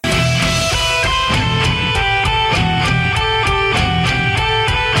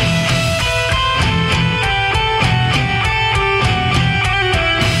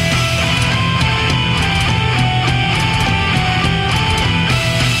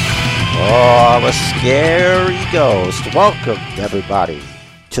Oh, I'm a scary ghost. Welcome, everybody,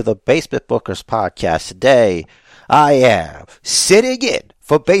 to the Basement Bookers podcast. Today, I am sitting in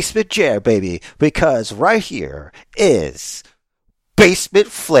for Basement Chair, baby, because right here is Basement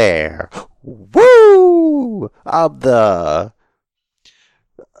Flair. Woo! I'm the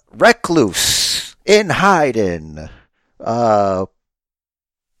recluse in hiding, from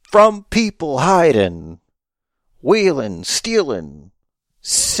people hiding, wheeling, stealing,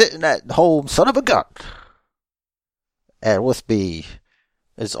 sitting at home, son of a gun. And with me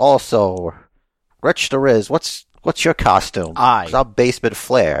is also Rich the Riz. What's your costume? 'Cause I'm Basement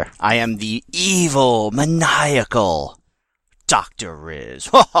Flair. I am the evil, maniacal Dr. Riz.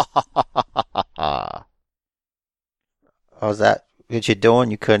 How's that? What you doing?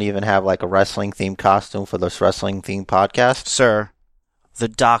 You couldn't even have like a wrestling themed costume for this wrestling themed podcast? Sir, the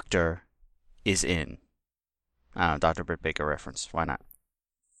doctor is in. I don't know, Dr. Britt Baker reference. Why not?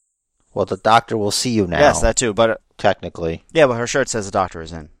 Well, the doctor will see you now. Yes, that too, but technically. yeah, but her shirt says the doctor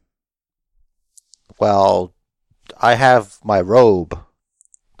is in. Well, I have my robe.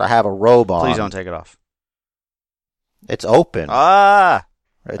 I have a robe on. Please don't take it off. It's open. That's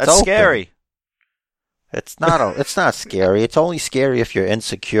open. scary. It's not scary. It's only scary if you're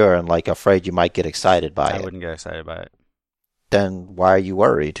insecure and like afraid you might get excited by it. I wouldn't get excited by it. Then why are you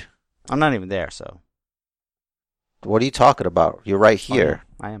worried? I'm not even there, so. What are you talking about? You're right here.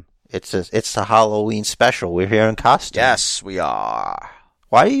 Oh, I am. It's a Halloween special. We're here in costume. Yes, we are.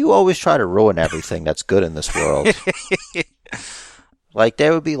 Why do you always try to ruin everything that's good in this world? Like,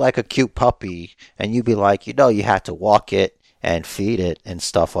 there would be like a cute puppy, and you'd be like, you have to walk it and feed it and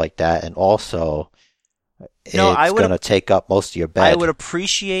stuff like that, and also it's going to take up most of your bed. I would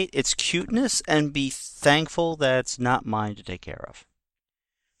appreciate its cuteness and be thankful that it's not mine to take care of.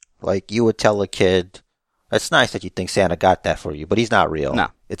 Like, you would tell a kid, it's nice that you think Santa got that for you, but he's not real. No.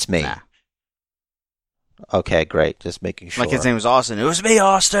 It's me. Nah. Okay, great. Just making sure. My kid's name was Austin. It was me,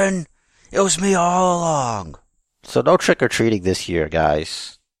 Austin! It was me all along. So no trick-or-treating this year,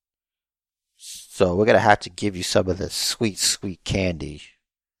 guys. So we're going to have to give you some of this sweet, sweet candy.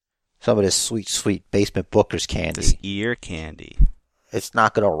 Some of this sweet, sweet Basement Bookers candy. This ear candy. It's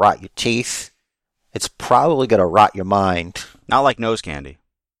not going to rot your teeth. It's probably going to rot your mind. Not like nose candy.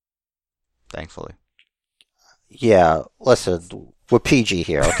 Thankfully. Yeah, listen, we're PG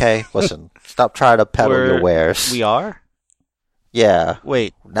here, okay? Listen, stop trying to peddle your wares. We are? Yeah.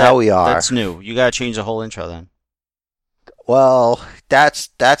 Wait. Now we are. That's new. You gotta change the whole intro then. Well, that's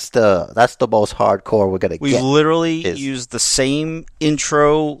the most hardcore we're gonna get. We literally used the same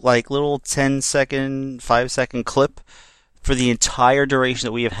intro, like little 10-second, 5-second clip for the entire duration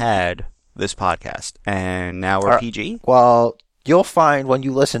that we have had this podcast. And now we're PG? Well, you'll find when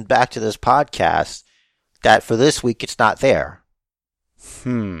you listen back to this podcast that for this week it's not there.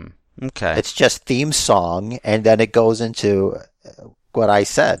 Okay. It's just theme song, and then it goes into what I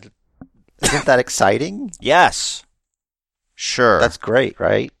said. Isn't that exciting? Yes. Sure. That's great,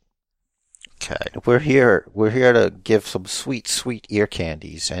 right? Okay. We're here to give some sweet, sweet ear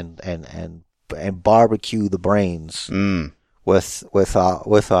candies and barbecue the brains with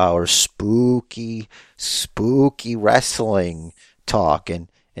our spooky wrestling talk and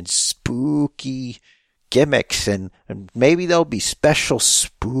spooky gimmicks, and maybe there'll be special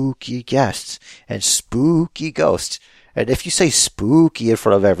spooky guests and spooky ghosts. And if you say spooky in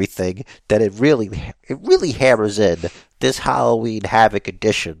front of everything, then it really hammers in this Halloween Havoc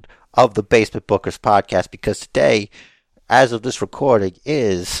edition of the Basement Bookers podcast, because today, as of this recording,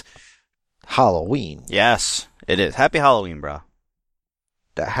 is Halloween. Yes, it is. Happy Halloween, bro.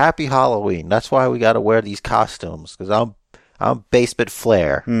 The happy Halloween. That's why we got to wear these costumes, because I'm Basement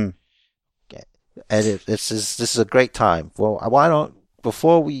Flair. And this is a great time. Well, why don't,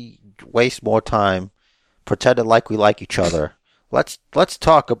 before we waste more time pretending like we like each other, let's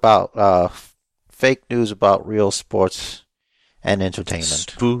talk about fake news about real sports and entertainment.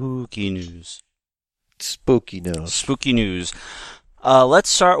 Spooky news. Let's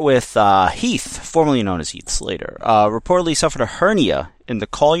start with Heath, formerly known as Heath Slater. Reportedly suffered a hernia in the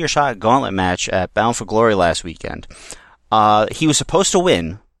Call Your Shot gauntlet match at Bound for Glory last weekend. He was supposed to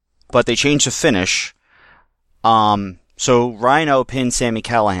win, but they changed the finish. So Rhino pinned Sami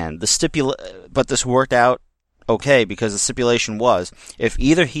Callihan. But this worked out okay, because the stipulation was if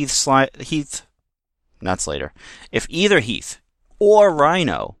either Heath or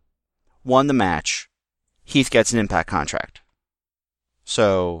Rhino won the match, Heath gets an Impact contract.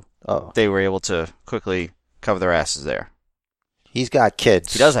 So they were able to quickly cover their asses there. He's got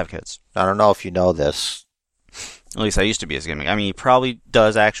kids. He does have kids. I don't know if you know this. At least that used to be his gimmick. I mean, he probably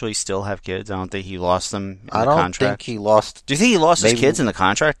does actually still have kids. I don't think he lost them in the contract. I don't think he lost... Do you think he lost his kids in the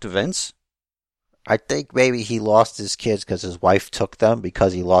contract to Vince? I think maybe he lost his kids because his wife took them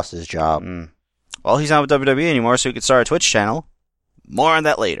because he lost his job. Well, he's not with WWE anymore, so he could start a Twitch channel. More on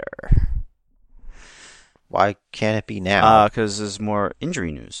that later. Why can't it be now? Because there's more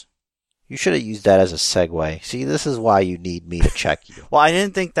injury news. You should have used that as a segue. See, this is why you need me to check you. Well, I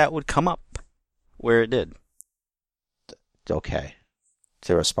didn't think that would come up where it did. Okay. It's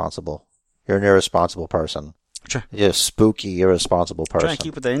irresponsible. You're an irresponsible person. Sure. You're a spooky, irresponsible person. Trying to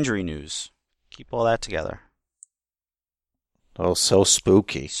keep with the injury news. Keep all that together. Oh, so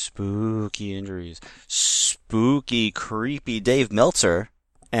spooky. Spooky injuries. Spooky, creepy Dave Meltzer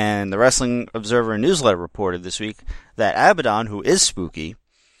and the Wrestling Observer newsletter reported this week that Abaddon, who is spooky,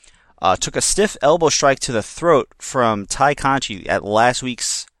 took a stiff elbow strike to the throat from Ty Conchi at last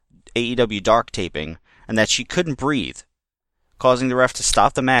week's AEW Dark taping, and that she couldn't breathe, causing the ref to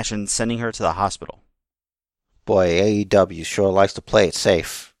stop the match and sending her to the hospital. Boy, AEW sure likes to play it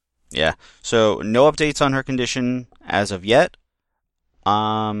safe. Yeah, so no updates on her condition as of yet.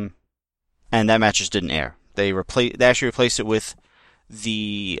 And that match just didn't air. They actually replaced it with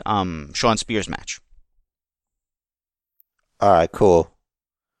the Shawn Spears match. All right, cool.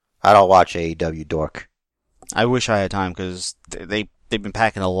 I don't watch AEW, dork. I wish I had time because they've been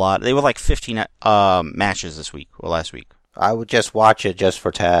packing a lot. They were like 15 matches this week or last week. I would just watch it just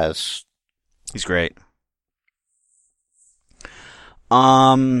for Taz. He's great.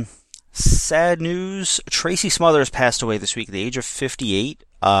 Sad news. Tracy Smothers passed away this week at the age of 58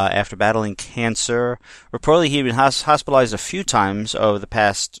 after battling cancer. Reportedly, he had been hospitalized a few times over the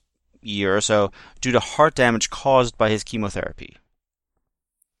past year or so due to heart damage caused by his chemotherapy.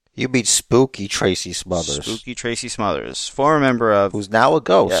 You mean spooky Tracy Smothers. Spooky Tracy Smothers. Former member of... Who's now a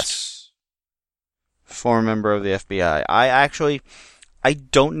ghost. Yes. Former member of the FBI. I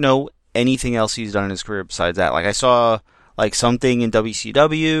don't know anything else he's done in his career besides that. Like, I saw... like something in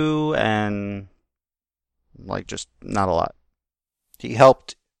WCW and like just not a lot. He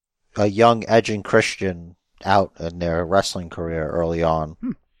helped a young Edge and Christian out in their wrestling career early on.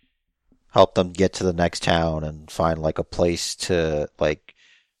 Helped them get to the next town and find like a place to like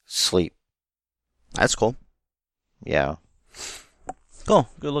sleep. That's cool. Yeah. Cool.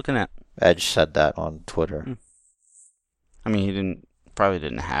 Good looking at. Edge said that on Twitter. I mean, he probably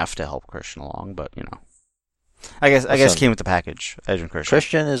didn't have to help Christian along, but you know. I guess it came with the package, Edge and Christian.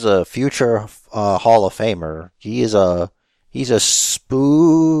 Christian is a future Hall of Famer. He's a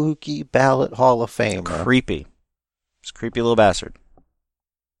spooky ballot Hall of Famer. Creepy. He's a creepy little bastard.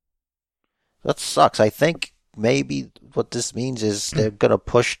 That sucks. I think maybe what this means is they're gonna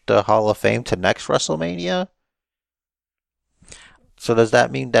push the Hall of Fame to next WrestleMania. So does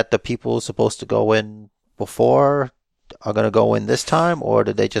that mean that the people who's supposed to go in before are going to go in this time, or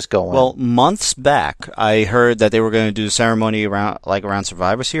did they just go in? Well, months back, I heard that they were going to do the ceremony around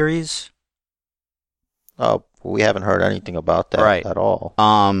Survivor Series. Oh, we haven't heard anything about that at all.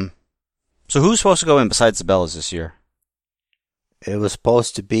 So who's supposed to go in besides the Bellas this year? It was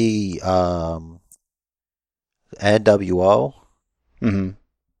supposed to be NWO. Mm-hmm.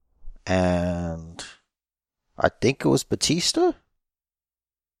 And I think it was Batista.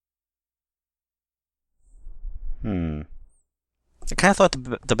 I kind of thought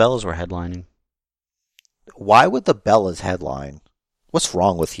the Bellas were headlining. Why would the Bellas headline? What's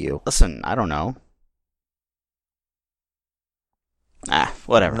wrong with you? Listen, I don't know.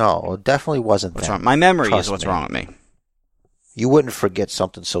 Whatever. No, it definitely wasn't what's that. wrong? My memory Trust is what's me. wrong with me. You wouldn't forget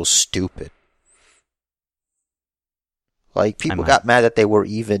something so stupid. Like, people got mad that they were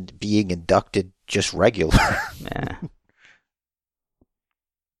even being inducted just regular. Yeah.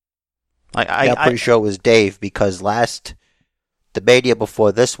 I'm pretty sure it was Dave, because the Mania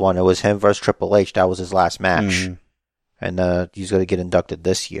before this one, it was him versus Triple H. That was his last match. And he's going to get inducted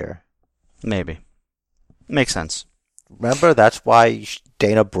this year. Maybe. Makes sense. Remember, that's why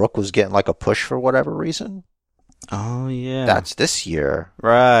Dana Brooke was getting like a push for whatever reason? Oh, yeah. That's this year.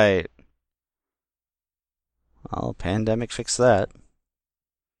 Right. Well, pandemic fixed that.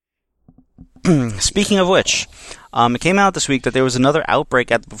 Speaking of which, it came out this week that there was another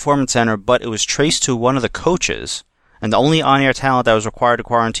outbreak at the Performance Center, but it was traced to one of the coaches, and the only on-air talent that was required to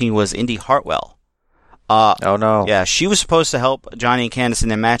quarantine was Indy Hartwell. Oh, no. Yeah, she was supposed to help Johnny and Candice in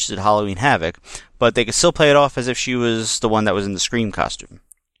their matches at Halloween Havoc, but they could still play it off as if she was the one that was in the Scream costume.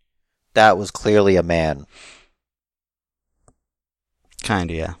 That was clearly a man.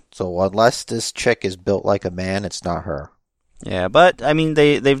 Kinda, yeah. So unless this chick is built like a man, it's not her. Yeah, but, I mean,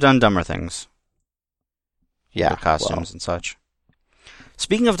 they've done dumber things. Yeah. With costumes and such.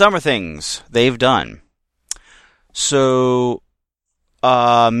 Speaking of dumber things, they've done. So,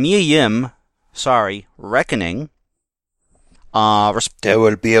 Mia Yim, Reckoning, There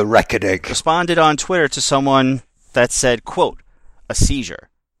will be a reckoning. Responded on Twitter to someone that said, quote, a seizure.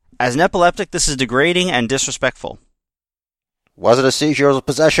 As an epileptic, this is degrading and disrespectful. Was it a seizure or a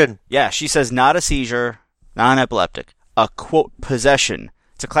possession? Yeah, she says not a seizure, not an epileptic. A, quote, possession.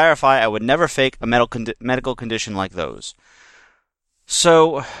 To clarify, I would never fake a medical condition like those.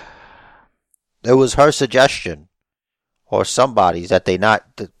 So... It was her suggestion, or somebody's, that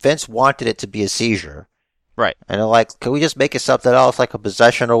Vince wanted it to be a seizure. Right. And they're like, can we just make it something else, like a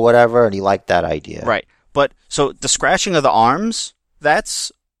possession or whatever? And he liked that idea. Right. But, so, the scratching of the arms,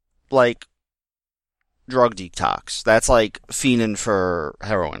 that's, like, drug detox. That's like fiending for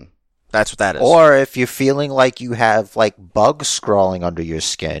heroin. That's what that is. Or if you're feeling like you have, like, bugs crawling under your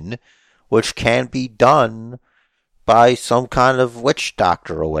skin, which can be done by some kind of witch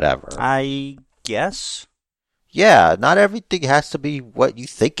doctor or whatever. I guess. Yeah, not everything has to be what you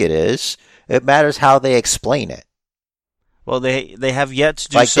think it is. It matters how they explain it. Well, they have yet to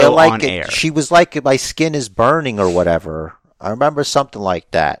do like so like on air. She was like, my skin is burning or whatever. I remember something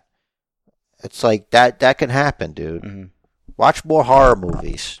like that. It's like, that can happen, dude. Mm-hmm. Watch more horror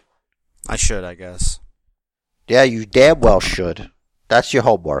movies. I should, I guess. Yeah, you damn well should. That's your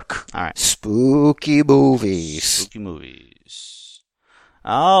homework. All right. Spooky movies. Spooky movies.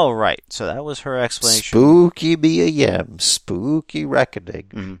 All right. So that was her explanation. Spooky Mia Yim. Spooky Reckoning.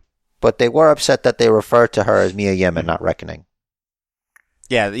 Mm-hmm. But they were upset that they referred to her as Mia Yim and not Reckoning.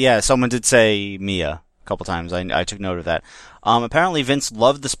 Yeah. Someone did say Mia a couple times. I took note of that. Apparently Vince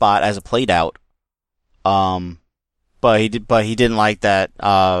loved the spot as it played out. But he didn't like that.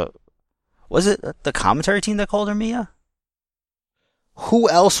 Was it the commentary team that called her Mia? Who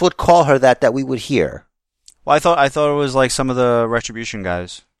else would call her that we would hear? Well, I thought it was like some of the Retribution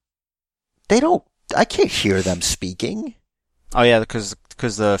guys. I can't hear them speaking. Oh yeah, because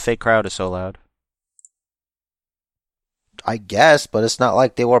the fake crowd is so loud. I guess, but it's not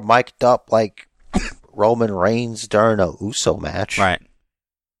like they were mic'd up like Roman Reigns during a Uso match. Right.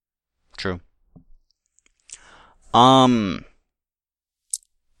 True.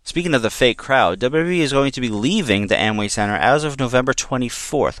 Speaking of the fake crowd, WWE is going to be leaving the Amway Center as of November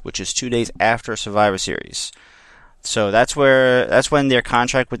 24th, which is 2 days after Survivor Series. So that's when their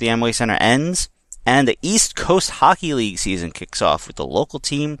contract with the Amway Center ends, and the East Coast Hockey League season kicks off with the local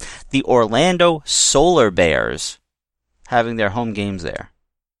team, the Orlando Solar Bears, having their home games there.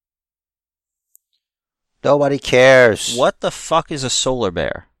 Nobody cares. What the fuck is a solar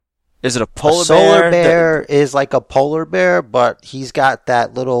bear? Is it a polar bear? A solar bear is like a polar bear, but he's got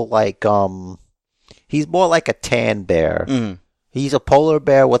that little like he's more like a tan bear. Mm. He's a polar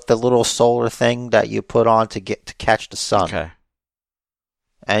bear with the little solar thing that you put on to catch the sun. Okay.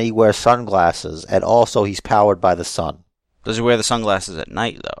 And he wears sunglasses, and also he's powered by the sun. Does he wear the sunglasses at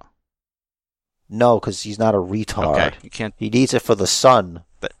night though? No, because he's not a retard. Okay, you can't. He needs it for the sun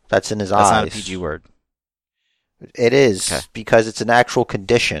that's in his eyes. That's not a PG word. It is, okay. Because it's an actual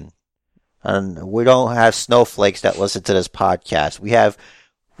condition. And we don't have snowflakes that listen to this podcast. We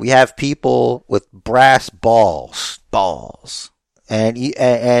have people with brass balls. And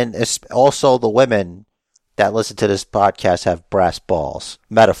also the women that listen to this podcast have brass balls,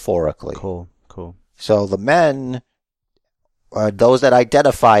 metaphorically. Cool. So the men, those that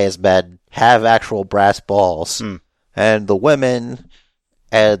identify as men, have actual brass balls. Mm. And the women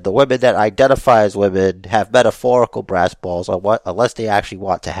that identify as women have metaphorical brass balls, unless they actually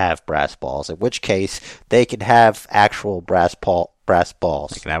want to have brass balls, in which case they can have actual brass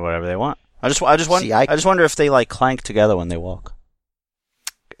balls. They can have whatever they want. I just wonder if they like clank together when they walk.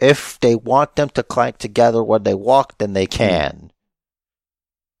 If they want them to clank together when they walk, then they can.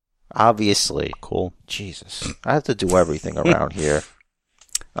 Obviously. Cool. Jesus. I have to do everything around here.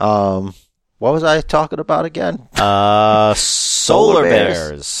 What was I talking about again? Solar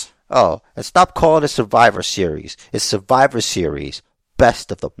Bears. Oh, and stop calling it Survivor Series. It's Survivor Series.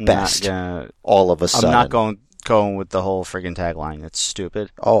 Best of the best. All of a sudden. I'm not going with the whole friggin' tagline. It's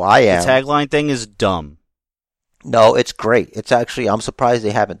stupid. Oh, I am. The tagline thing is dumb. No, it's great. It's actually, I'm surprised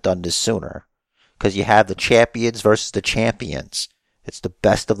they haven't done this sooner. Because you have the champions versus the champions. It's the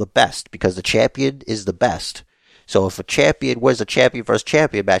best of the best. Because the champion is the best. So if a champion wins a champion versus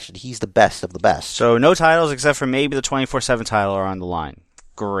champion match, then he's the best of the best. So no titles except for maybe the 24/7 title are on the line.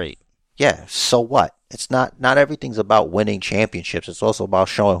 Great. Yeah, so what? It's not everything's about winning championships. It's also about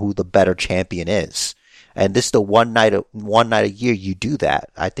showing who the better champion is. And this is the one night a year you do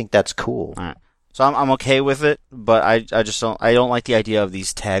that. I think that's cool. All right. So I'm okay with it, but I don't like the idea of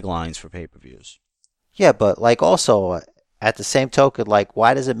these taglines for pay-per-views. Yeah, but like also at the same token, like,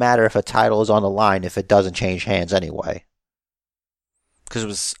 why does it matter if a title is on the line if it doesn't change hands anyway? Because it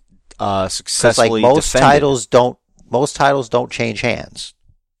was successfully like most defended. most titles don't change hands.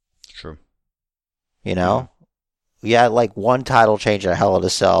 True. You know? Yeah, like one title change at Hell in a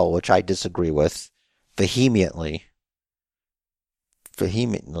Cell, which I disagree with vehemently.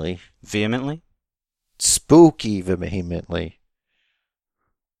 Vehemently? Spooky vehemently.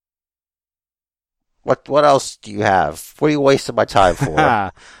 What else do you have? What are you wasting my time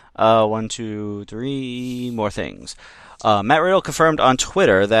for? 1, 2, 3 more things. Matt Riddle confirmed on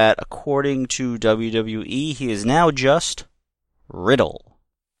Twitter that according to WWE, he is now just Riddle.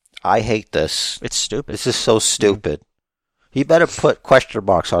 I hate this. It's stupid. This is so stupid. He better put question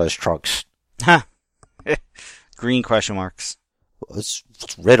marks on his trunks. Ha! Green question marks. It's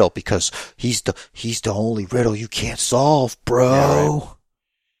Riddle because he's the only Riddle you can't solve, bro. Yeah, right.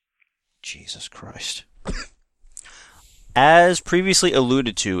 Jesus Christ. As previously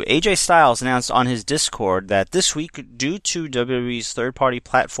alluded to, AJ Styles announced on his Discord that this week, due to WWE's third-party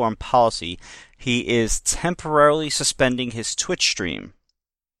platform policy, he is temporarily suspending his Twitch stream.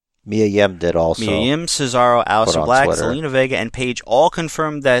 Mia Yim did also. Mia Yim, Cesaro, Aleister Black, Twitter. Zelina Vega, and Paige all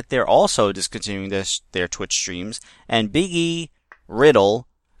confirmed that they're also discontinuing their Twitch streams, and Big E, Riddle,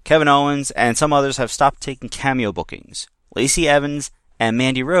 Kevin Owens, and some others have stopped taking cameo bookings. Lacey Evans and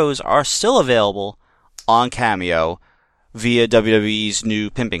Mandy Rose are still available on Cameo via WWE's new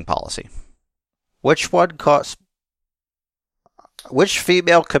pimping policy. Which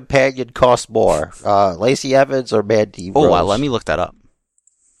female companion costs more? Lacey Evans or Mandy Rose? Let me look that up.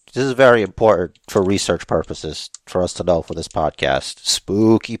 This is very important for research purposes for us to know for this podcast.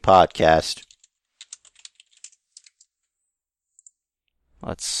 Spooky podcast.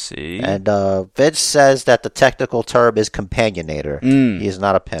 Let's see. And Vince says that the technical term is companionator. He is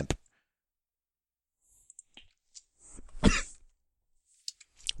not a pimp.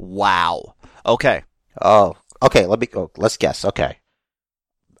 Wow. Okay. Oh, okay. Let's guess. Okay.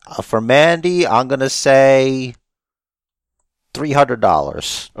 For Mandy, I'm gonna say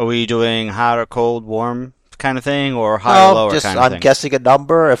 $300. Are we doing hot or cold, warm kind of thing, or high or lower kind of thing? I'm guessing a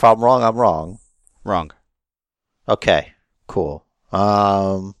number. If I'm wrong, I'm wrong. Wrong. Okay. Cool.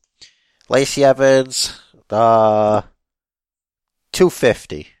 Lacey Evans, $250.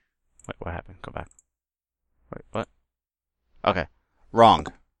 Wait, what happened? Go back. Wait, what? Okay. Wrong.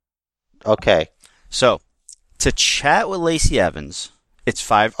 Okay. So, to chat with Lacey Evans, it's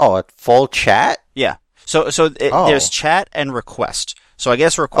 $5. Oh, a full chat? Yeah. So there's chat and request. So I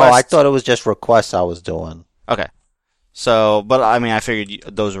guess request. Oh, I thought it was just requests I was doing. Okay. So, but I mean, I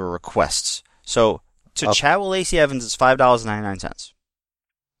figured those were requests. So to chat with Lacey Evans is $5.99.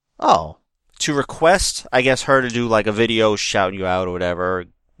 Oh. To request, I guess, her to do like a video shouting you out or whatever,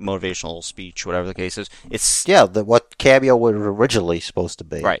 motivational speech, whatever the case is, it's what Cameo was originally supposed to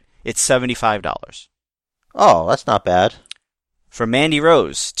be. Right. It's $75. Oh, that's not bad. For Mandy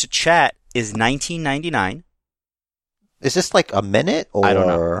Rose, to chat is $19.99. Is this like a minute or? I don't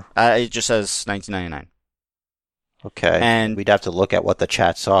know. It just says $19.99. Okay. And we'd have to look at what the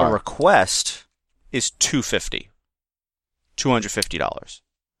chats are. A request is $250. $250.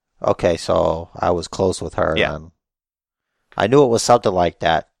 Okay, so I was close with her. Yeah. Then. I knew it was something like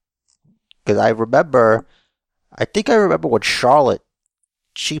that. Because I think I remember when Charlotte,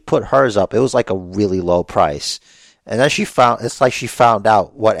 she put hers up. It was like a really low price. And then she found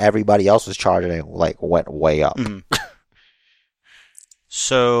out what everybody else was charging and like went way up. Mm-hmm.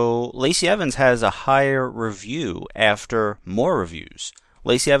 So Lacey Evans has a higher review after more reviews.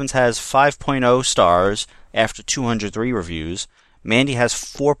 Lacey Evans has 5.0 stars after 203 reviews. Mandy has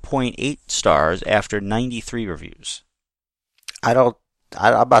 4.8 stars after 93 reviews. I'm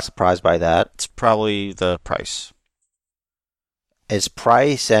not surprised by that. It's probably the price. It's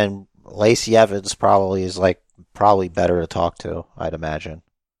price, and Lacey Evans probably better to talk to, I'd imagine.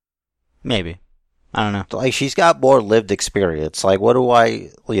 Maybe. I don't know. Like, she's got more lived experience. Like, what do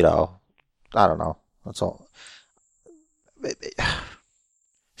I don't know. That's all.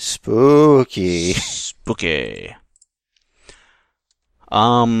 Spooky. Spooky.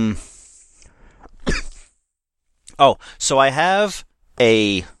 So I have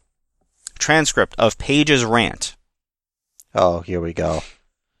a transcript of Paige's rant. Oh, here we go.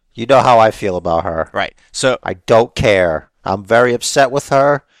 You know how I feel about her. Right. So I don't care. I'm very upset with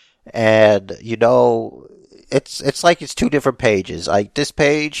her, and it's like it's two different pages. Like this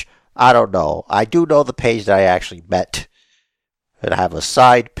page, I don't know. I do know the page that I actually met and have a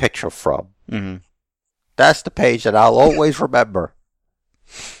side picture from. Mm-hmm. That's the page that I'll always remember.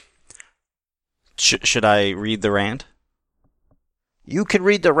 Should I read the rant? You can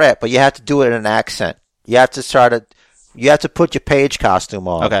read the rant, but you have to do it in an accent. You have to put your page costume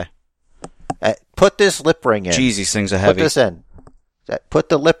on. Okay. Put this lip ring in. Jeez, these things are heavy. Put this in. Put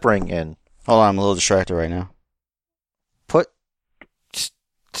the lip ring in. Hold on, I'm a little distracted right now.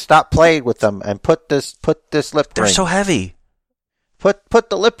 stop playing with them and put this lip ring. They're so heavy. Put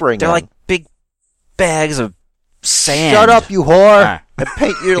the lip ring. They're in. like big bags of sand. Shut up, you whore, Right. and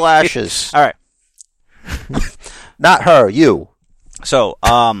paint your lashes. All right. Not her, you. So,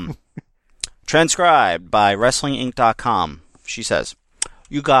 transcribed by WrestlingInc.com. She says,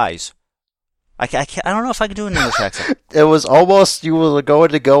 "You guys, I don't know if I can do an English accent." It was almost you were going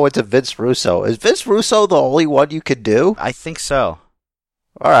to go into Vince Russo. Is Vince Russo the only one you could do? I think so.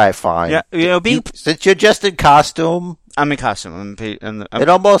 All right, fine. Yeah, Since you're just in costume, I'm in costume. I'm it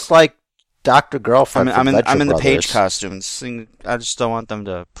almost like Dr. Girlfriend. I'm in Venture the Page Brothers. costume. I just don't want them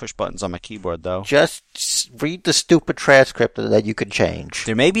to push buttons on my keyboard, though. Just read the stupid transcript and then you can change.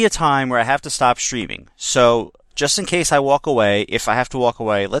 There may be a time where I have to stop streaming. So, just in case I walk away, if I have to walk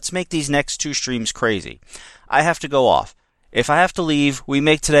away, let's make these next 2 streams crazy. I have to go off. If I have to leave, we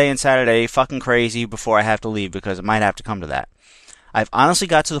make today and Saturday fucking crazy before I have to leave because it might have to come to that. I've honestly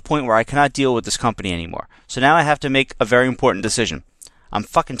got to the point where I cannot deal with this company anymore. So now I have to make a very important decision. I'm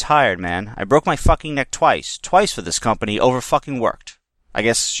fucking tired, man. I broke my fucking neck twice for this company, over fucking worked. I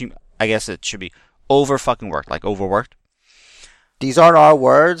guess it should be over fucking worked, like overworked. These aren't our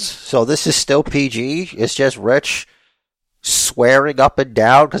words, so this is still PG. It's just Rich swearing up and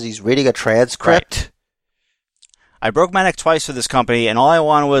down because he's reading a transcript. Right. I broke my neck twice for this company, and all I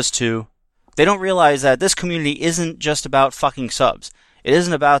wanted was to... They don't realize that this community isn't just about fucking subs. It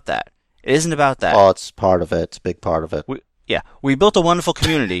isn't about that. Oh, it's part of it. It's a big part of it. We built a wonderful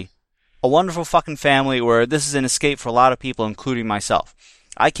community, a wonderful fucking family where this is an escape for a lot of people, including myself.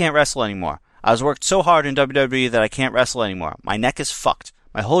 I can't wrestle anymore. I was worked so hard in WWE that I can't wrestle anymore. My neck is fucked.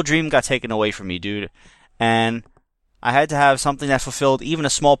 My whole dream got taken away from me, dude. And I had to have something that fulfilled even a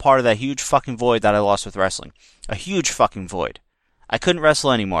small part of that huge fucking void that I lost with wrestling. A huge fucking void. I couldn't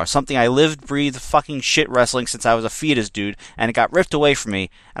wrestle anymore. Something I lived, breathed, fucking shit wrestling since I was a fetus, dude, and it got ripped away from me,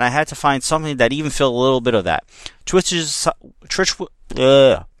 and I had to find something that even filled a little bit of that. Twitch was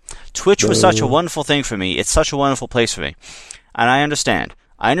such a wonderful thing for me. It's such a wonderful place for me. And I understand.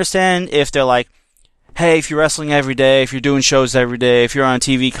 I understand if they're like, hey, if you're wrestling every day, if you're doing shows every day, if you're on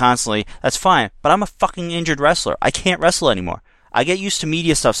TV constantly, that's fine. But I'm a fucking injured wrestler. I can't wrestle anymore. I get used to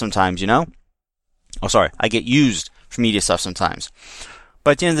media stuff sometimes, you know? Oh, sorry. I get used for media stuff sometimes.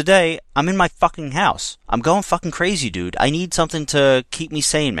 But at the end of the day, I'm in my fucking house. I'm going fucking crazy, dude. I need something to keep me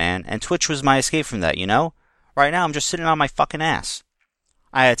sane, man. And Twitch was my escape from that, you know? Right now, I'm just sitting on my fucking ass.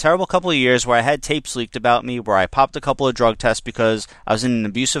 I had a terrible couple of years where I had tapes leaked about me, where I popped a couple of drug tests because I was in an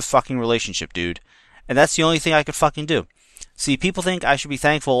abusive fucking relationship, dude. And that's the only thing I could fucking do. See, people think I should be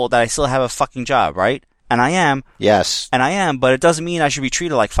thankful that I still have a fucking job, right? And I am. Yes. And I am, but it doesn't mean I should be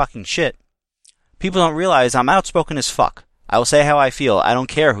treated like fucking shit. People don't realize I'm outspoken as fuck. I will say how I feel. I don't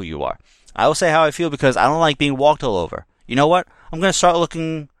care who you are. I will say how I feel because I don't like being walked all over. You know what? I'm going to start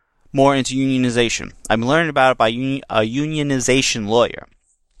looking more into unionization. I'm learning about it by a unionization lawyer.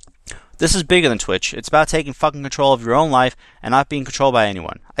 This is bigger than Twitch. It's about taking fucking control of your own life and not being controlled by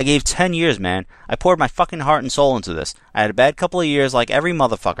anyone. I gave 10 years, man. I poured my fucking heart and soul into this. I had a bad couple of years like every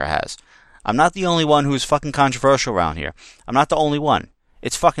motherfucker has. I'm not the only one who's fucking controversial around here. I'm not the only one.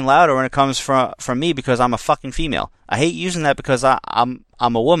 It's fucking louder when it comes from me because I'm a fucking female. I hate using that because I'm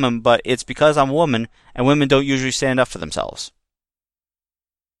a woman, but it's because I'm a woman, and women don't usually stand up for themselves.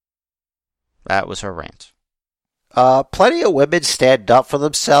 That was her rant. Plenty of women stand up for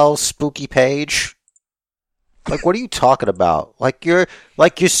themselves, Spooky Page. Like, what are you talking about? Like you're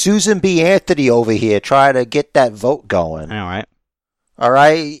Susan B. Anthony over here trying to get that vote going. All right. All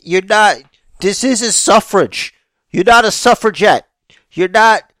right? You're not, this isn't suffrage. You're not a suffragette. You're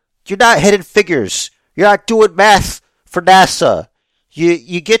not Hidden Figures. You're not doing math for NASA.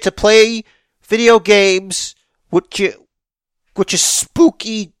 You get to play video games with your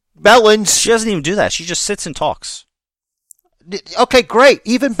spooky melons. She doesn't even do that. She just sits and talks. Okay, great.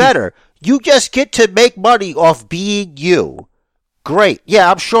 Even better. You just get to make money off being you. Great.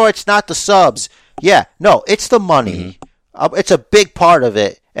 Yeah, I'm sure it's not the subs. Yeah, no, it's the money. Mm-hmm. It's a big part of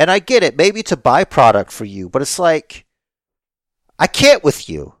it. And I get it. Maybe it's a byproduct for you, but it's like, I can't with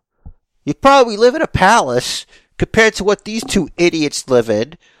you. You probably live in a palace compared to what these two idiots live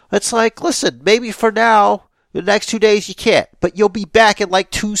in. It's like, listen, maybe for now, the next 2 days you can't, but you'll be back in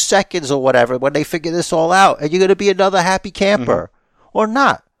like 2 seconds or whatever when they figure this all out, and you're going to be another happy camper. Mm-hmm. Or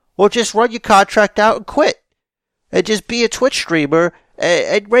not. Or just run your contract out and quit. And just be a Twitch streamer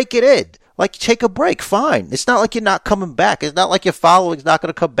and rake it in. Like, take a break, fine. It's not like you're not coming back. It's not like your following's not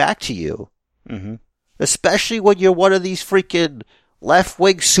going to come back to you. Mm-hmm. Especially when you're one of these freaking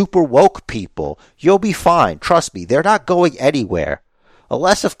left-wing super woke people. You'll be fine. Trust me. They're not going anywhere.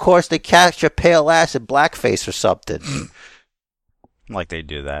 Unless, of course, they catch your pale ass in blackface or something. Like they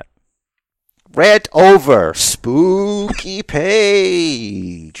do that. Rant over. Spooky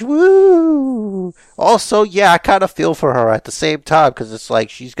Paige. Woo! Also, yeah, I kind of feel for her at the same time because it's like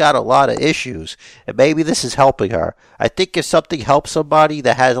she's got a lot of issues, and maybe this is helping her. I think if something helps somebody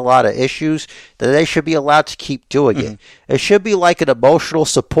that has a lot of issues, then they should be allowed to keep doing it. It should be like an emotional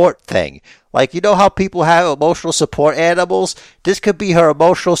support thing. Like, you know how people have emotional support animals? This could be her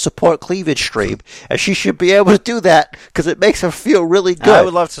emotional support cleavage stream, and she should be able to do that because it makes her feel really good. I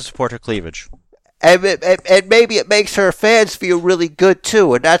would love to support her cleavage. And maybe it makes her fans feel really good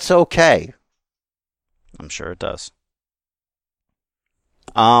too, and that's okay. I'm sure it does.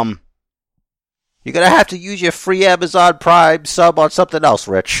 You're gonna have to use your free Amazon Prime sub on something else,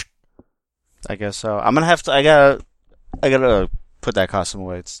 Rich. I guess so. I'm gonna have to. I gotta put that costume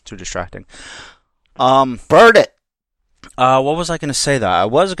away. It's too distracting. Burn it. What was I gonna say though? I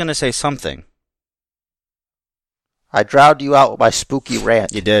was gonna say something. I drowned you out with my spooky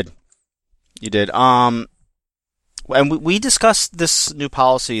rant. You did. And we discussed this new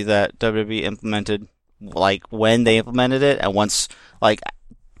policy that WWE implemented, like when they implemented it, and once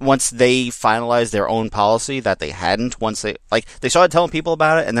they finalized their own policy that they hadn't. Once they started telling people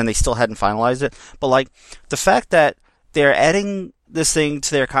about it, and then they still hadn't finalized it. But like the fact that they're adding this thing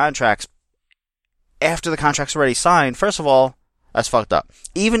to their contracts after the contract's already signed. First of all, that's fucked up.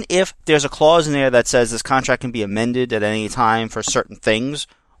 Even if there's a clause in there that says this contract can be amended at any time for certain things,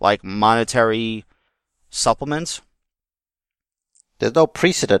 like monetary supplements. There's no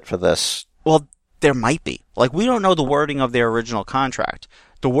precedent for this. Well, there might be. Like, we don't know the wording of their original contract.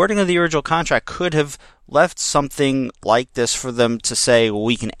 The wording of the original contract could have left something like this for them to say, well,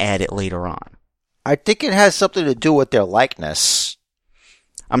 we can add it later on. I think it has something to do with their likeness.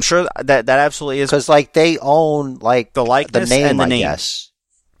 I'm sure that absolutely is. Because, like, they own, like, the likeness the name, and the name. Guess.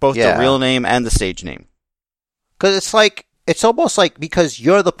 Both the real name and the stage name. Because it's like, it's almost like because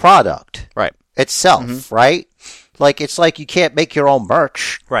you're the product. Right. Itself, right? Like, it's like you can't make your own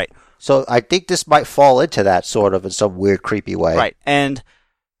merch. Right. So I think this might fall into that sort of in some weird, creepy way. Right. And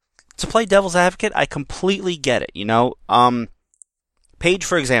to play devil's advocate, I completely get it, you know? Paige,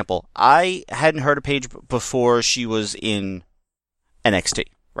 for example, I hadn't heard of Paige before she was in NXT,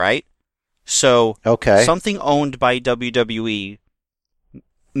 right? So something owned by WWE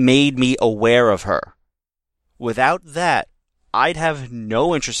made me aware of her. Without that, I'd have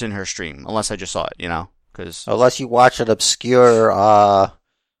no interest in her stream unless I just saw it, you know? Unless you watch an obscure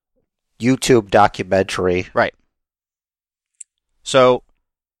YouTube documentary. Right. So,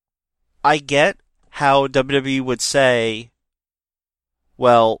 I get how WWE would say,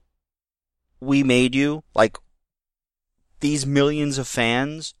 well, we made you, like, these millions of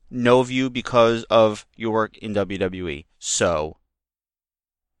fans know of you because of your work in WWE, so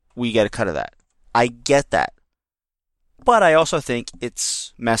we get a cut of that. I get that. But I also think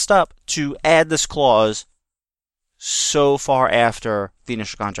it's messed up to add this clause so far after the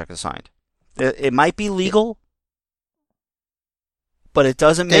initial contract is signed. It might be legal, but it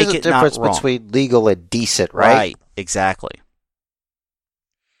doesn't make it not wrong. There's a difference between legal and decent, right? Right, exactly.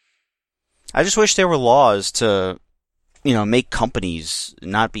 I just wish there were laws to, you know, make companies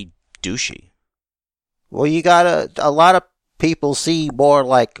not be douchey. Well, you gotta, a lot of people see more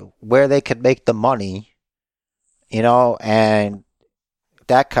like where they can make the money, you know, and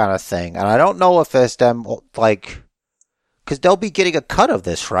that kind of thing. And I don't know if it's them, like, because they'll be getting a cut of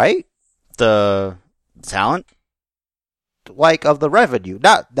this, right? The talent? Like, of the revenue.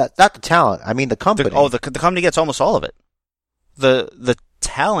 Not the talent. I mean, the company. The company gets almost all of it. The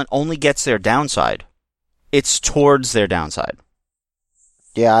talent only gets their downside. It's towards their downside.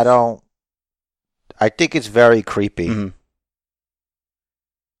 Yeah, I think it's very creepy. Mm-hmm.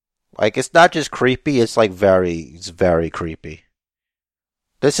 Like, it's not just creepy, it's very creepy.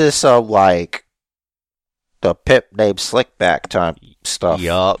 This is some, like, the Pip named Slickback type stuff.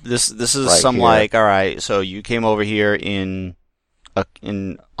 Yup. This is right some here. like, alright, so you came over here on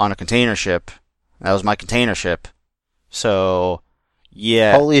a container ship. That was my container ship. So,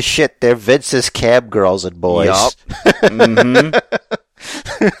 yeah. Holy shit, they're Vince's cab girls and boys. Yup. Mm-hmm.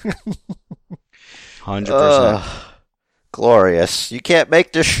 100%. Glorious. You can't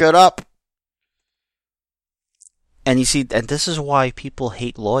make this shit up. And you see, and this is why people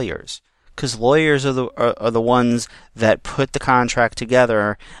hate lawyers. Because lawyers are the ones that put the contract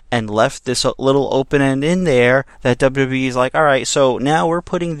together and left this little open end in there that WWE is like, all right, so now we're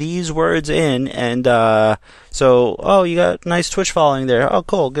putting these words in, and so you got nice Twitch following there. Oh,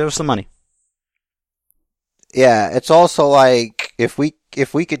 cool, give us the money. Yeah, it's also like if we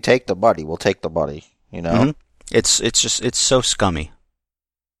could take the money, we'll take the money. You know, It's so scummy.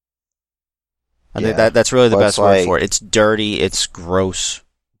 I think that's really the But best word for it. It's dirty. It's gross.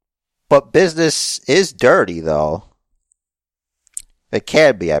 But business is dirty, though. It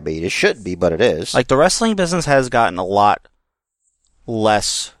can be. I mean, it shouldn't be, but it is. Like, the wrestling business has gotten a lot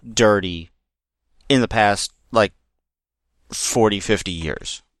less dirty in the past, 40, 50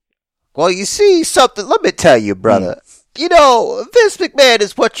 years. Well, you see something. Let me tell you, brother. You know, Vince McMahon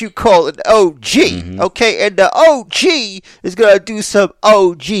is what you call an OG, okay? And the OG is going to do some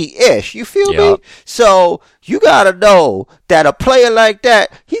OG-ish. You feel me? So, you got to know that a player like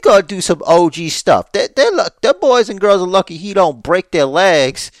that, he going to do some OG stuff. Them boys and girls are lucky he don't break their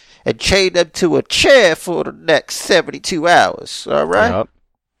legs and chain them to a chair for the next 72 hours, all right? Yep.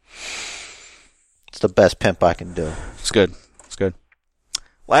 It's the best pimp I can do. It's good.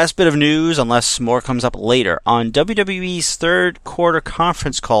 Last bit of news, unless more comes up later. On WWE's third quarter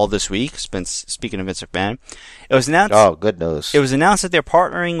conference call this week, speaking of Vince McMahon, it was announced. Oh, good news. It was announced that they're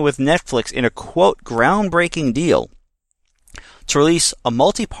partnering with Netflix in a, quote, groundbreaking deal to release a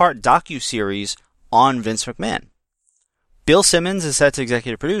multi-part docuseries on Vince McMahon. Bill Simmons is set to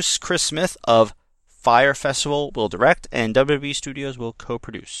executive produce. Chris Smith of Fire Festival will direct, and WWE Studios will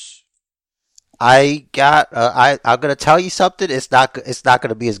co-produce. I'm gonna tell you something. It's not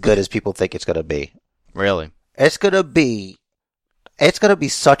gonna be as good as people think it's gonna be. Really? It's gonna be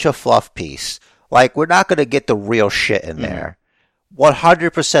such a fluff piece. Like, we're not gonna get the real shit in there.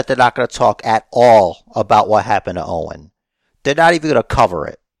 100% they're not gonna talk at all about what happened to Owen. They're not even gonna cover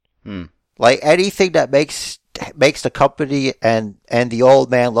it. Like, anything that makes the company and the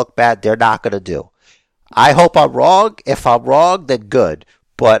old man look bad, they're not gonna do. I hope I'm wrong. If I'm wrong, then good.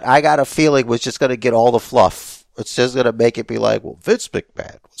 But I got a feeling we're just going to get all the fluff. It's just going to make it be like, well, Vince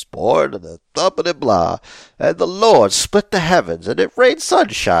McMahon was born in the blah, blah, blah, and the Lord split the heavens, and it rained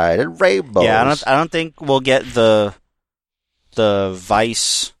sunshine and rainbows. Yeah, I don't think we'll get the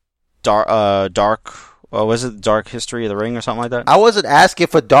Vice dark. Was it Dark History of the Ring or something like that? I wasn't asking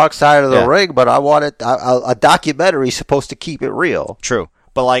for Dark Side of the Ring, but I wanted a documentary supposed to keep it real. True.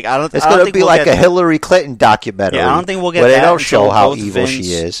 But I don't. It's going to be like a Hillary Clinton documentary. Yeah, I don't think we'll get where that. They don't show how both evil Vince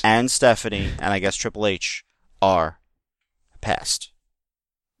she is. And Stephanie, and I guess Triple H, are passed.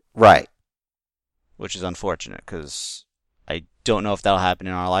 Right. Which is unfortunate because I don't know if that'll happen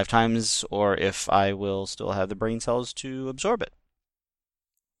in our lifetimes or if I will still have the brain cells to absorb it.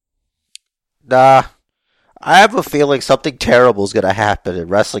 Nah. I have a feeling something terrible is going to happen and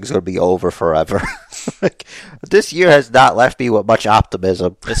wrestling's going to be over forever. This year has not left me with much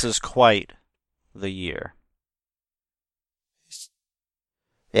optimism. This is quite the year.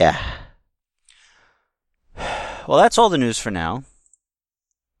 Yeah. Well, that's all the news for now.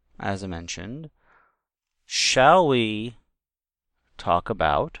 As I mentioned, shall we talk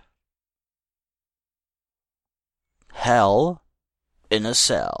about Hell in a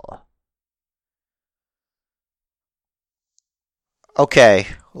Cell? Okay,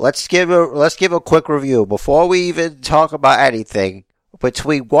 let's give a quick review before we even talk about anything.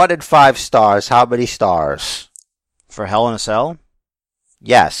 Between 1 and 5 stars, how many stars? For Hell in a Cell?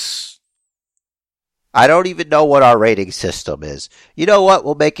 Yes. I don't even know what our rating system is. You know what?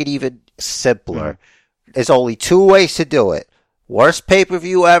 We'll make it even simpler. There's only 2 ways to do it. Worst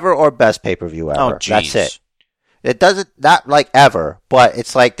pay-per-view ever or best pay-per-view ever. Oh, geez. That's it. It doesn't, not like ever, but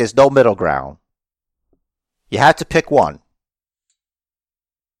it's like there's no middle ground. You have to pick one.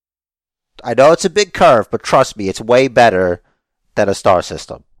 I know it's a big curve, but trust me, it's way better than a star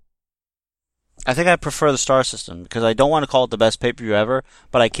system. I think I prefer the star system because I don't want to call it the best pay-per-view ever,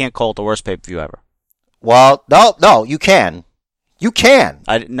 but I can't call it the worst pay-per-view ever. Well, no, you can. You can.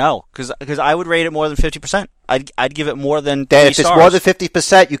 No, because I would rate it more than 50%. I'd give it more than 3 then if stars. it's more than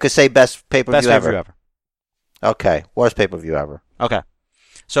 50%, you could say best pay-per-view Best pay-per-view ever. Okay, worst pay-per-view ever. Okay.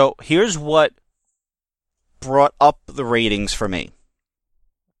 So here's what brought up the ratings for me.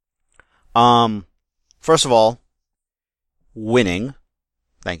 First of all, winning.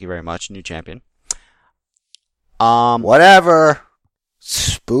 Thank you very much, new champion. Whatever.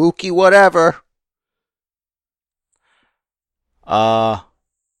 Spooky whatever. Roman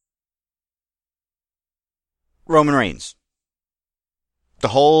Reigns. The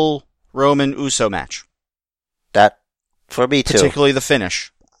whole Roman Uso match. That, for me too. Particularly the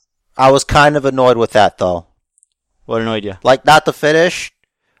finish. I was kind of annoyed with that though. What annoyed you? Like, not the finish.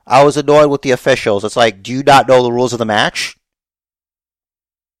 I was annoyed with the officials. It's like, do you not know the rules of the match?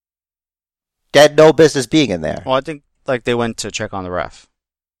 They had no business being in there. Well, I think they went to check on the ref.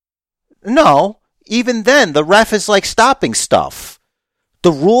 No. Even then, the ref is like stopping stuff.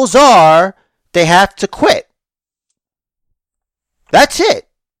 The rules are they have to quit. That's it.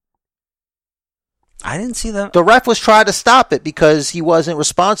 I didn't see that. The ref was trying to stop it because he wasn't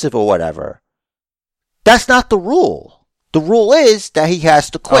responsive or whatever. That's not the rule. The rule is that he has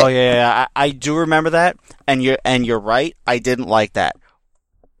to quit. Oh yeah. I do remember that, and you're right. I didn't like that.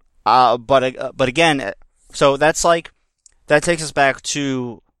 But again, so that's like that takes us back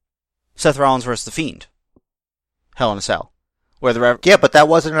to Seth Rollins versus The Fiend, Hell in a Cell, where the ref but that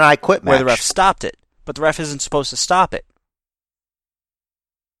wasn't an I Quit match. where the ref stopped it, but the ref isn't supposed to stop it.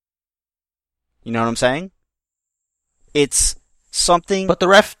 You know what I'm saying? It's something. But the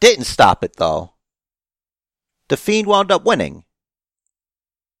ref didn't stop it though. The Fiend wound up winning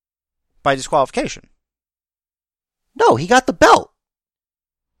By disqualification. No, he got the belt.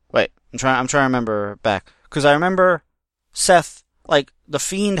 Wait, I'm trying to remember back, because I remember Seth, like the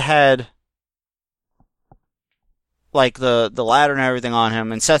Fiend had like the ladder and everything on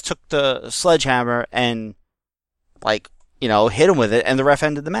him, and Seth took the sledgehammer and hit him with it, and the ref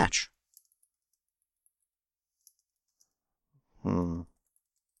ended the match.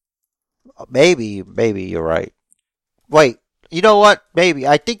 Maybe you're right. Wait, you know what?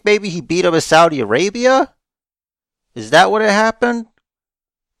 I think maybe he beat him in Saudi Arabia? Is that what it happened?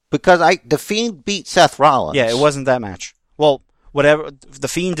 Because the Fiend beat Seth Rollins. Yeah, it wasn't that match. Well, whatever. The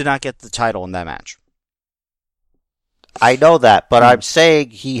Fiend did not get the title in that match. I know that, but I'm saying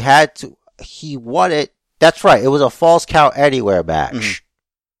he won it. That's right. It was a false count anywhere match. Mm-hmm.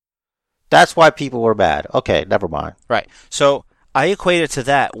 That's why people were mad. Okay, never mind. Right. So I equate it to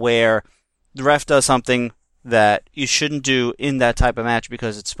that, where the ref does something that you shouldn't do in that type of match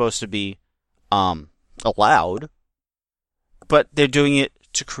because it's supposed to be allowed, but they're doing it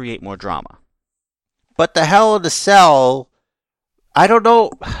to create more drama. But the Hell in a Cell, I don't know,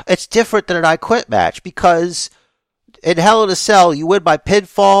 it's different than an I Quit match, because in Hell in a Cell, you win by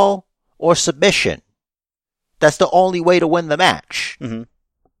pinfall or submission. That's the only way to win the match. Mm-hmm.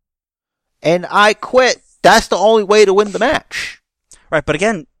 And I Quit, that's the only way to win the match. Right, but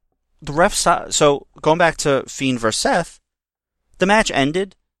again, the ref so going back to Fiend versus Seth, the match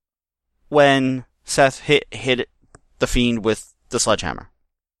ended when Seth hit the Fiend with the sledgehammer.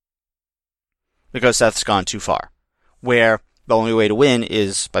 Because Seth's gone too far. Where the only way to win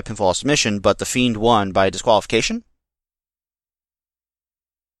is by pinfall or submission, but the Fiend won by disqualification?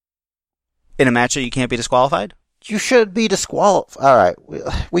 In a match that you can't be disqualified? You should be disqualified. All right,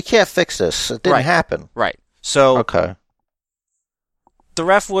 we can't fix this. It didn't happen. Right. So okay. The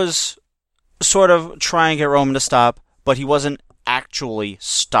ref was sort of trying to get Roman to stop, but he wasn't actually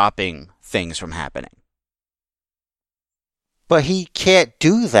stopping things from happening. But he can't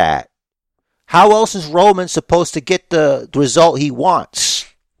do that. How else is Roman supposed to get the result he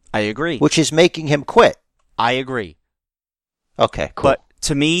wants? I agree. Which is making him quit. I agree. Okay, cool. But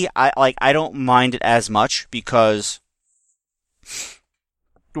to me, I don't mind it as much because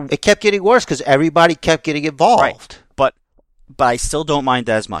it kept getting worse because everybody kept getting involved. Right. But I still don't mind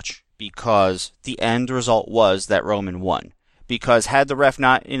as much because the end result was that Roman won. Because had the ref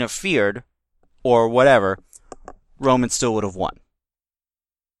not interfered or whatever, Roman still would have won.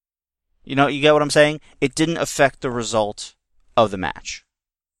 You get what I'm saying? It didn't affect the result of the match.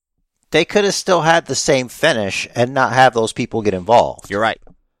 They could have still had the same finish and not have those people get involved. You're right.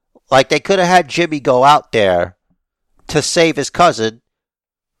 Like, they could have had Jimmy go out there to save his cousin.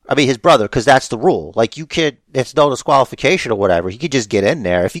 His brother, because that's the rule. Like, it's no disqualification or whatever. He could just get in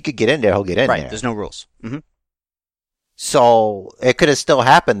there. If he could get in there, he'll get in there. Right, there's no rules. Mm-hmm. So, it could have still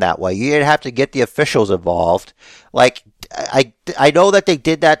happened that way. You didn't have to get the officials involved. Like, I know that they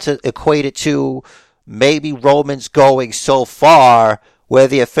did that to equate it to maybe Roman's going so far where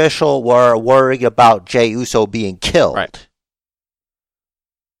the official were worrying about Jey Uso being killed. Right.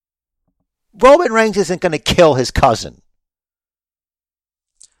 Roman Reigns isn't going to kill his cousin.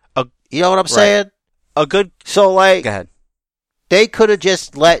 You know what I'm saying? So, go ahead. They could have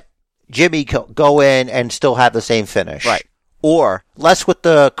just let Jimmy go in and still have the same finish. Right. Or less with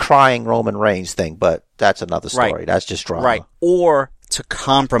the crying Roman Reigns thing, but that's another story. Right. That's just drama. Right. Or to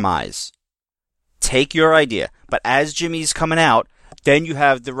compromise. Take your idea. But as Jimmy's coming out, then you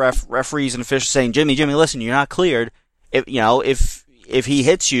have the referees and officials saying, Jimmy, listen, you're not cleared. If he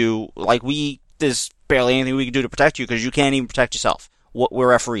hits you, there's barely anything we can do to protect you because you can't even protect yourself. We're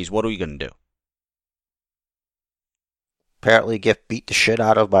referees. What are we going to do? Apparently get beat the shit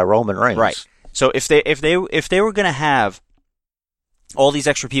out of by Roman Reigns. Right. So if they were going to have all these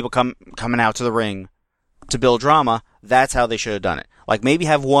extra people coming out to the ring to build drama, that's how they should have done it. Like, maybe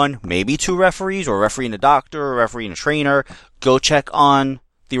have one, maybe two referees, or a referee and a doctor, or a referee and a trainer, go check on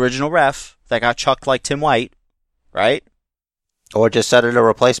the original ref that got chucked like Tim White, right? Or just set it a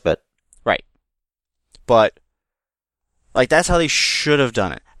replacement. Right. But, that's how they should have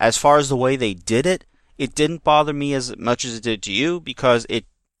done it. As far as the way they did it, it didn't bother me as much as it did to you, because it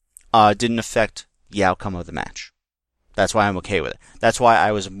didn't affect the outcome of the match. That's why I'm okay with it. That's why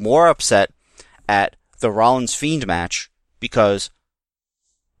I was more upset at the Rollins-Fiend match, because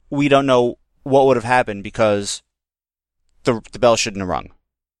we don't know what would have happened because the bell shouldn't have rung.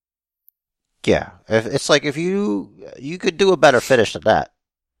 Yeah. It's like if you could do a better finish than that.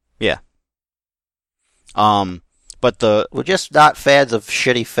 Yeah. But we're just not fans of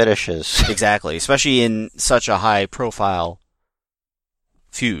shitty finishes. Exactly, especially in such a high profile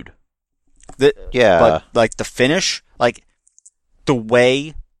feud. Yeah. But like the finish, like the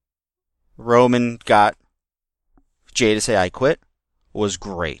way Roman got Jay to say I quit was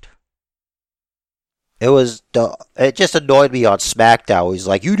great. It just annoyed me on SmackDown. He's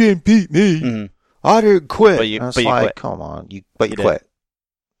like, "You didn't beat me. Mm-hmm. I didn't quit." But you quit. quit. Come on, you quit.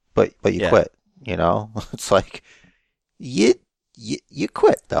 But you quit. You know, it's like you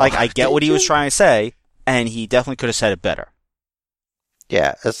quit though. Like I get what he was trying to say, and he definitely could have said it better.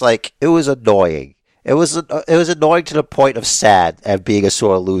 Yeah, it's like it was annoying. It was annoying to the point of sad and being a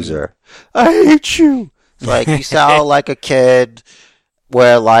sore loser. I hate you. It's like you sound like a kid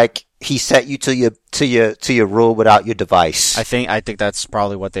where like he sent you to your room without your device. I think that's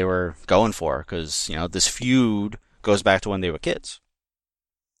probably what they were going for, because this feud goes back to when they were kids.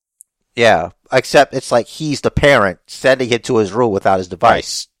 Yeah, except it's like he's the parent sending him to his room without his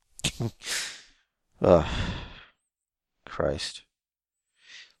device. Right. Ugh, Christ.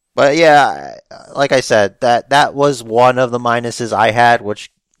 But yeah, like I said, that was one of the minuses I had,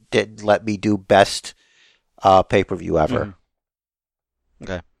 which didn't let me do best pay-per-view ever. Mm-hmm.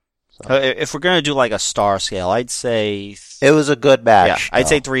 Okay. So if we're gonna do like a star scale, I'd say it was a good match. Yeah, I'd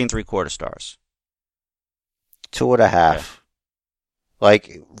say 3 3/4 stars. 2.5. Okay.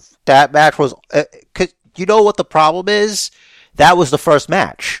 Like that match was. 'Cause you know what the problem is? That was the first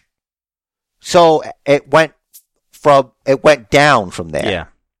match, so it went down from there. Yeah.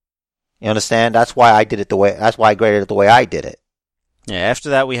 You understand? That's why I graded it the way I did it. Yeah, after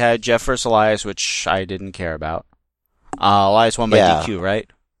that we had Jeff vs. Elias, which I didn't care about. Elias won by DQ, right?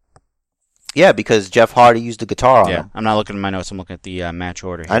 Yeah, because Jeff Hardy used the guitar on him. I'm not looking at my notes, I'm looking at the match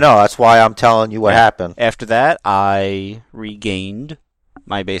order here. I know, that's why I'm telling you what happened. After that, I regained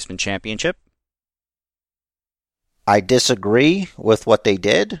my Basement Championship. I disagree with what they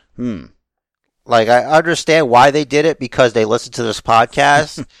did. Like, I understand why they did it, because they listened to this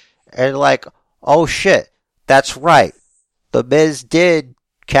podcast. And like, oh shit, that's right. The Miz did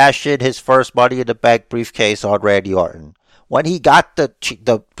cash in his first Money in the Bank briefcase on Randy Orton. When he got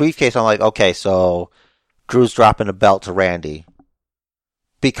the briefcase, I'm like, okay, so Drew's dropping the belt to Randy.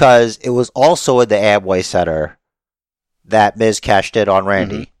 Because it was also in the Amway Center that Miz cashed in on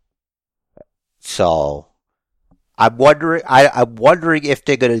Randy. Mm-hmm. So I'm wondering if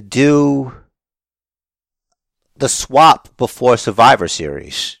they're gonna do the swap before Survivor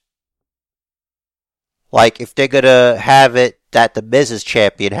Series. Like, if they're gonna have it that the Miz is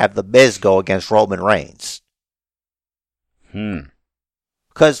champion, have the Miz go against Roman Reigns.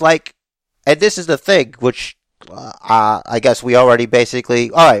 Because, like, and this is the thing, which I guess we already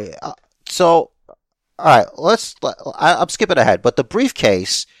basically. All right, I'm skipping ahead, but the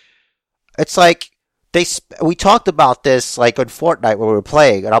briefcase, it's like we talked about this like on Fortnite when we were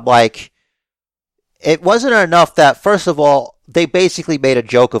playing, and I'm like, it wasn't enough that first of all they basically made a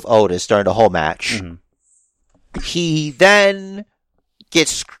joke of Otis during the whole match. Mm-hmm. He then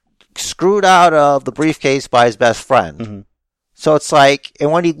gets screwed out of the briefcase by his best friend. Mm-hmm. So it's like,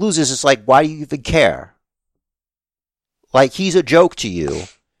 and when he loses, it's like, why do you even care? Like, he's a joke to you.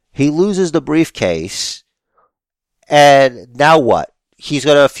 He loses the briefcase, and now what? He's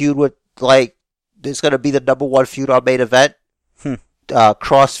gonna feud with, like, it's gonna be the number one feud on main event?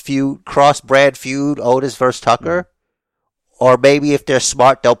 Cross-brand feud, Otis versus Tucker? Mm-hmm. Or maybe if they're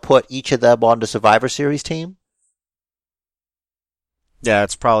smart, they'll put each of them on the Survivor Series team? Yeah,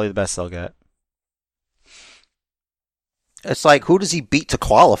 it's probably the best they'll get. It's like, who does he beat to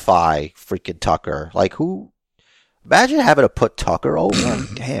qualify freaking Tucker? Like, who? Imagine having to put Tucker over.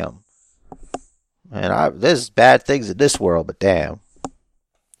 Damn. Man, there's bad things in this world, but damn.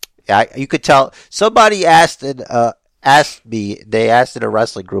 Yeah, you could tell. Somebody asked me, they asked in a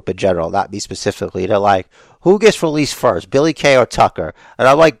wrestling group in general, not me specifically. They're like, who gets released first, Billy Kay or Tucker? And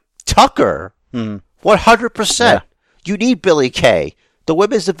I'm like, Tucker? 100%. Yeah. You need Billy Kay. The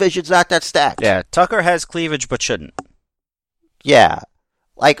women's division's not that stacked. Yeah, Tucker has cleavage, but shouldn't. Yeah.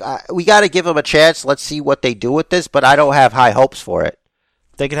 Like, we got to give them a chance. Let's see what they do with this, but I don't have high hopes for it.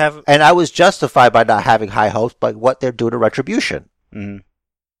 They could have. And I was justified by not having high hopes by what they're doing to Retribution.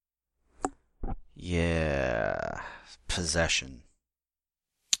 Mm-hmm. Yeah. Possession.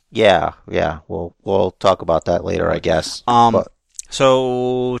 Yeah. We'll talk about that later, I guess. But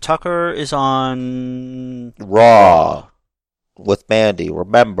So Tucker is on Raw with Mandy.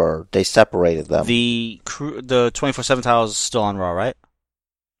 Remember, they separated them. the 24/7 title is still on Raw, right?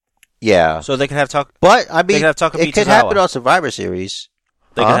 Yeah. So they could have Tucker. But, I They mean, could have Tucker it beat could Tozawa. happen on Survivor Series.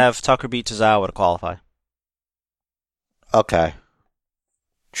 They could have Tucker beat Tozawa to qualify. Okay.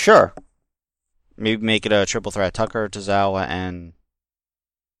 Sure. Maybe make it a triple threat: Tucker, Tozawa, and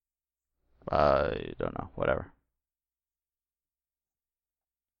I don't know, whatever.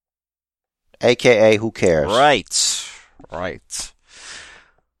 AKA, who cares? Right.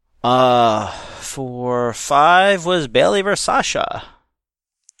 For 5 was Bayley versus Sasha.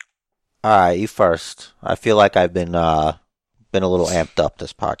 Alright, you first. I feel like I've been a little amped up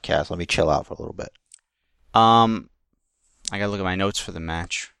this podcast. Let me chill out for a little bit. I gotta look at my notes for the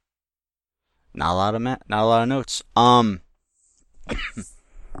match. Not a lot of notes.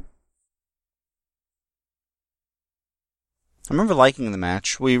 I remember liking the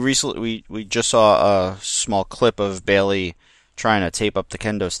match. We just saw a small clip of Bayley trying to tape up the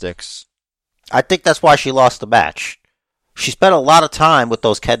kendo sticks. I think that's why she lost the match. She spent a lot of time with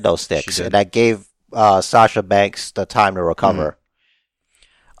those kendo sticks, and that gave Sasha Banks the time to recover.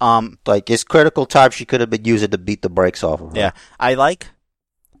 Like, it's critical time she could have been using to beat the brakes off of her. Yeah, I like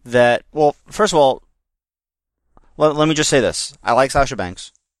that. Well, first of all, let me just say this. I like Sasha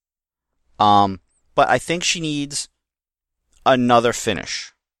Banks. But I think she needs another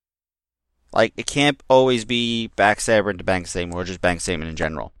finish. Like, it can't always be backstabber into bank statement or just bank statement in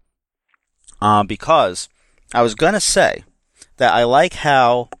general. Because I was gonna say that I like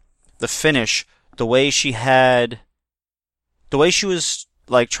how the finish, the way she was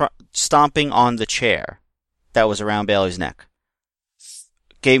like stomping on the chair that was around Bayley's neck,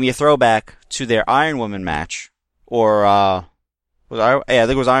 gave me a throwback to their Iron Woman match, or I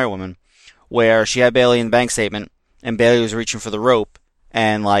think it was Iron Woman, where she had Bayley in the bank statement, and Bayley was reaching for the rope,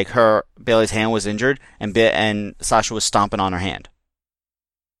 and like Bayley's hand was injured, and Sasha was stomping on her hand.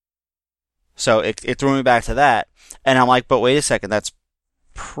 So it threw me back to that, and I'm like, but wait a second, that's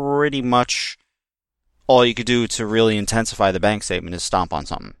pretty much all you could do to really intensify the bank statement is stomp on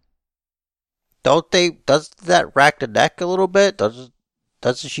something. Does that rack the neck a little bit? Doesn't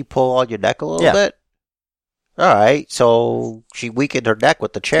she pull on your neck a little bit? Alright, so she weakened her neck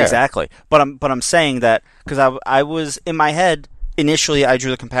with the chair. Exactly. But I'm saying that, because I was, in my head, initially I drew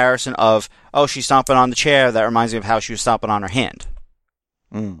the comparison of, oh, she's stomping on the chair, that reminds me of how she was stomping on her hand.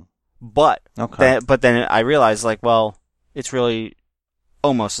 But then I realized, like, well, it's really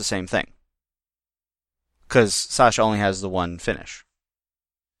almost the same thing. Because Sasha only has the one finish.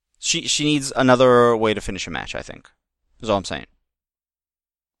 She needs another way to finish a match, I think. Is all I'm saying.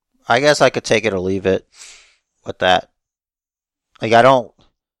 I guess I could take it or leave it with that. Like, I don't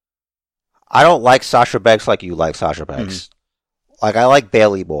like Sasha Banks like you like Sasha Banks. Like, I like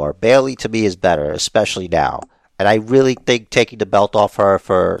Bayley more. Bayley to me is better, especially now. And I really think taking the belt off her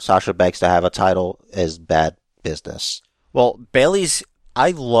for Sasha Banks to have a title is bad business. Well,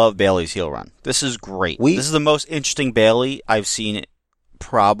 I love Bayley's heel run. This is great. This is the most interesting Bayley I've seen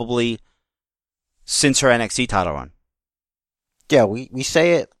probably since her NXT title run. Yeah, we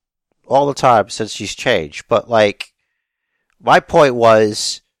say it all the time since she's changed. But, like, my point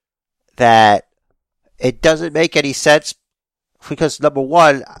was that it doesn't make any sense because, number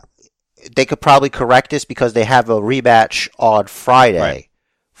one, they could probably correct this because they have a rematch on Friday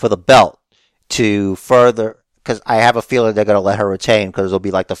for the belt to further, because I have a feeling they're going to let her retain because it'll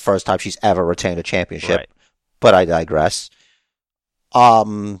be like the first time she's ever retained a championship. Right. But I digress.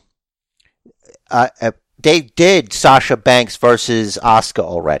 They did Sasha Banks versus Asuka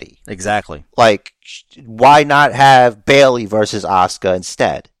already. Exactly. Like, why not have Bayley versus Asuka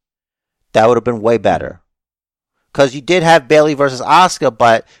instead? That would have been way better. Because you did have Bayley versus Asuka,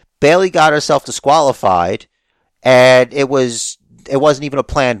 but Bayley got herself disqualified, and it wasn't even a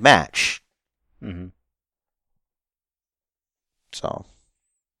planned match. So,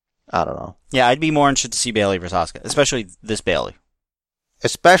 I don't know. Yeah, I'd be more interested to see Bayley versus Asuka, especially this Bayley.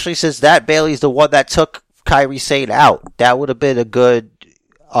 Especially since that Bayley's the one that took Kairi Sane out. That would have been a good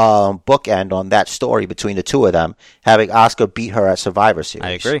bookend on that story between the two of them, having Asuka beat her at Survivor Series.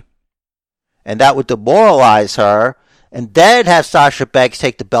 I agree. And that would demoralize her, and then have Sasha Banks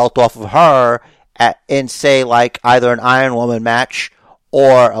take the belt off of her in, say, like, either an Iron Woman match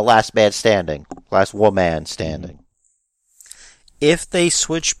or a last woman standing. If they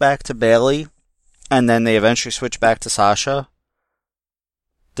switch back to Bayley, and then they eventually switch back to Sasha,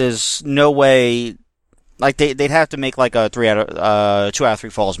 there's no way, like, they'd have to make like a 2 out of 3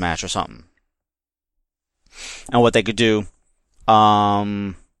 falls match or something. And what they could do,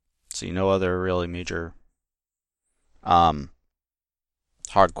 no other really major,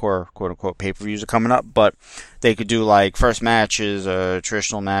 hardcore quote-unquote pay-per-views are coming up, but they could do like first match is a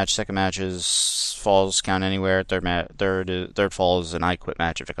traditional match, second match is falls count anywhere, third fall is an I quit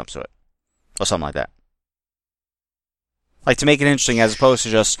match if it comes to it. Or something like that. Like to make it interesting as opposed to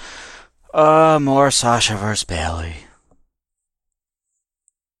just more Sasha versus Bayley.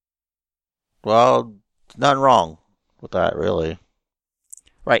 Well, nothing wrong with that, really.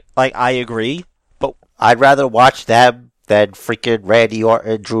 Right, like I agree, but I'd rather watch that than freaking Randy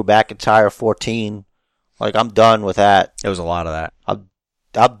Orton, Drew McIntyre 14. Like, I'm done with that. it was a lot of that.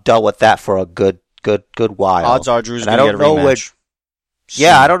 I'm done with that for a good while. Odds are Drew's going to get a rematch.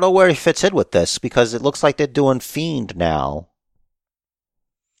 Yeah, I don't know where he fits in with this because it looks like they're doing Fiend now.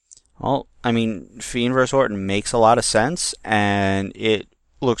 Well, I mean, Fiend versus Orton makes a lot of sense, and it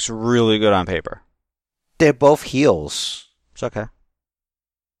looks really good on paper. They're both heels. It's okay.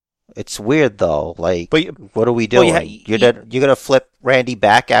 It's weird though. Like, But what are we doing? Well, you're gonna flip Randy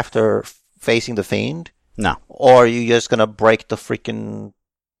back after facing the Fiend, No. or are you just gonna break the freaking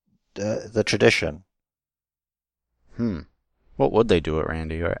the tradition? What would they do at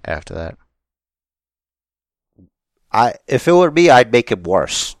Randy or after that? If it were me, I'd make it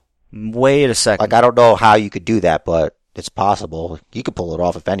worse. Wait a second. Like, I don't know how you could do that, but it's possible. You could pull it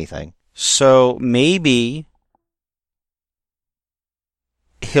off, if anything. So maybe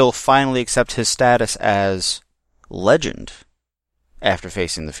he'll finally accept his status as legend after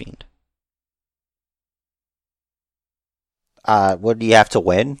facing the Fiend. Wouldn't he have to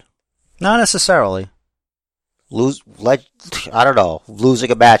win? Not necessarily. I don't know.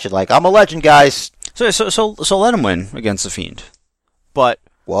 Losing a match and like, I'm a legend, guys. So let him win against the Fiend. But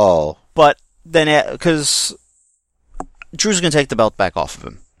Whoa. But then, because Drew's going to take the belt back off of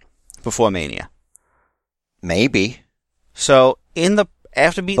him before Mania. Maybe. So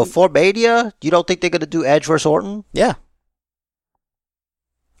after beating Before Mania, you don't think they're going to do Edge versus Orton? Yeah.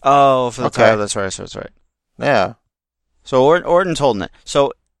 Oh, for the Okay. title, that's right. Yeah. So Orton's holding it.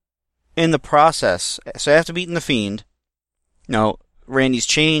 So in the process, so after beating the Fiend, Randy's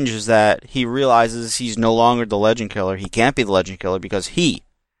change is that he realizes he's no longer the Legend Killer. He can't be the Legend Killer because he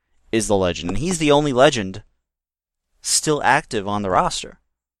is the Legend, and he's the only Legend still active on the roster.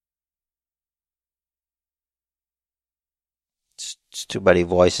 It's too many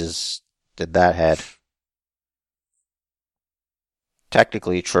voices in that head.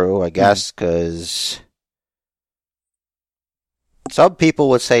 Technically true, I guess, because some people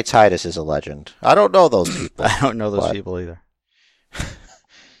would say Titus is a legend. I don't know those people. I don't know those people either.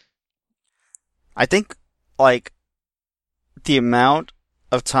 I think, like, the amount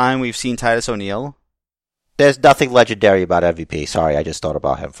of time we've seen Titus O'Neil. There's nothing legendary about MVP. Sorry, I just thought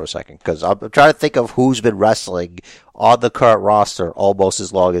about him for a second. Because I'm trying to think of who's been wrestling on the current roster almost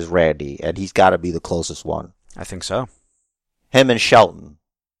as long as Randy, and he's got to be the closest one. I think so. Him and Shelton.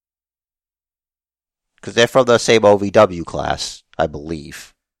 Because they're from the same OVW class, I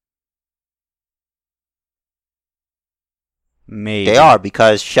believe. Maybe. They are,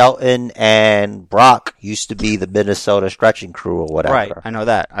 because Shelton and Brock used to be the Minnesota stretching crew or whatever. Right, I know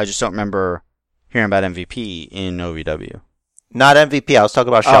that. I just don't remember hearing about MVP in OVW. Not MVP, I was talking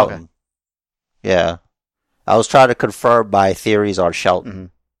about Shelton. Okay. Yeah. I was trying to confirm my theories on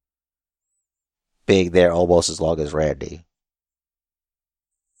Shelton being there almost as long as Randy.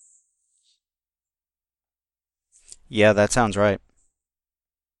 Yeah, that sounds right.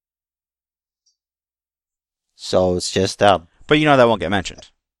 So it's just them. But that won't get mentioned.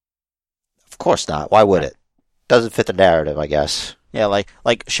 Of course not. Why would it? Doesn't fit the narrative, I guess. Yeah, like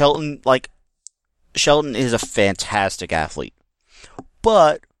Shelton, Shelton is a fantastic athlete.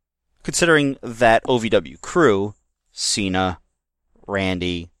 But considering that OVW crew, Cena,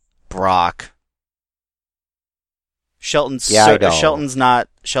 Randy, Brock, Shelton's not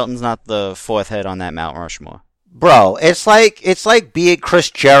the fourth head on that Mount Rushmore. Bro, it's like being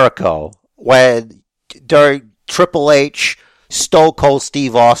Chris Jericho when during Triple H, Stone Cold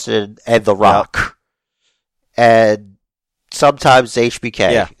Steve Austin, and The Rock. Yep. And sometimes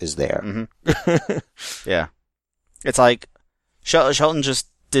HBK is there. Mm-hmm. Yeah. It's like Shelton just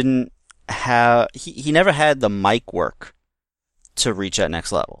didn't have... He never had the mic work to reach that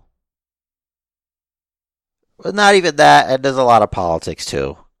next level. But not even that, and there's a lot of politics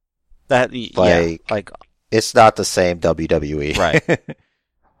too. It's not the same WWE. Right.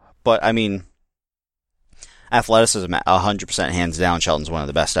 But, I mean, athleticism, 100% hands down, Shelton's one of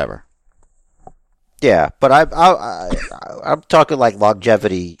the best ever. Yeah, but I'm talking like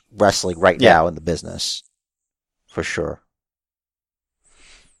longevity wrestling right now in the business. For sure.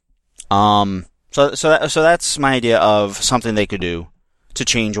 So that's my idea of something they could do to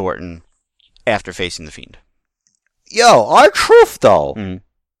change Orton after facing the Fiend. Yo, R-Truth, though. Mm.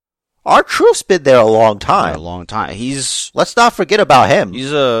 R-Truth's been there a long time. A long time. Let's not forget about him.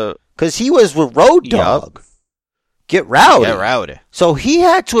 Because he was with Road Dogg. Yep. Get Rowdy. Get Rowdy. So he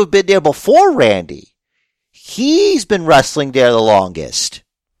had to have been there before Randy. He's been wrestling there the longest.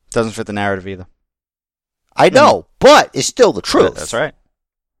 Doesn't fit the narrative either. I know, but it's still the truth. That's right.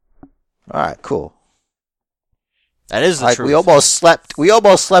 All right, cool. That is the truth. We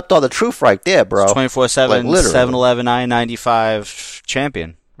almost slept on the truth right there, bro. 24/7, like, 7-Eleven, I-95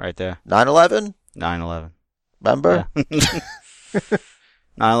 champion right there. 9/11? 9/11. Remember? Yeah.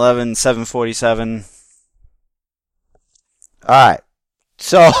 9/11, 747. All right.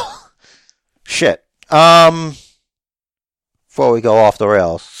 So, shit. Before we go off the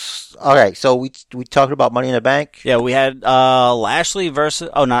rails. Okay, so we talked about Money in the Bank? Yeah, we had Lashley versus...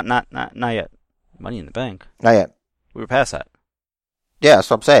 Oh, not yet. Money in the Bank. Not yet. We were past that. Yeah, that's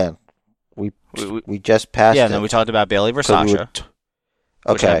what I'm saying. We just passed it. Yeah, and then we talked about Bayley versus Sasha.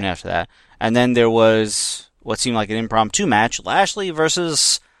 Which happened after that. And then there was what seemed like an impromptu match, Lashley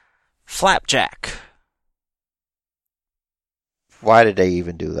versus Flapjack. Why did they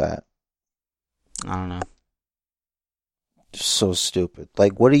even do that? I don't know. So stupid.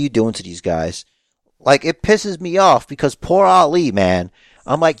 Like, what are you doing to these guys? Like, it pisses me off because poor Ali, man.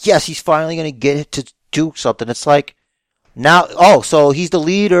 I'm like, yes, he's finally going to get to do something. It's like, now, so he's the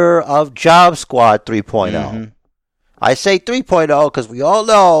leader of Job Squad 3.0. Mm-hmm. I say 3.0 because we all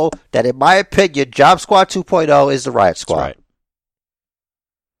know that, in my opinion, Job Squad 2.0 is the Riot Squad. That's right.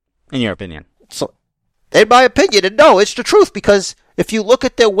 In your opinion. So, in my opinion, and no, it's the truth, because if you look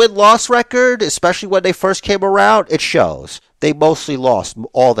at their win-loss record, especially when they first came around, it shows. They mostly lost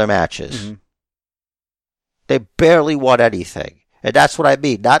all their matches. Mm-hmm. They barely won anything. And that's what I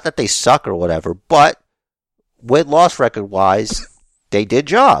mean. Not that they suck or whatever, but win-loss record-wise, they did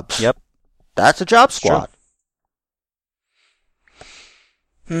jobs. Yep. That's a job squad.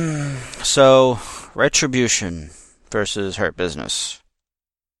 So, Retribution versus Hurt Business.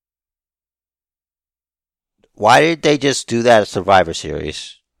 Why did they just do that at Survivor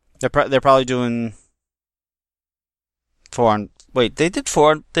Series? They're probably doing 4 on... Wait, they did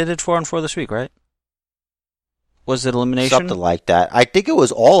 4 on 4 this week, right? Was it elimination? Something like that. I think it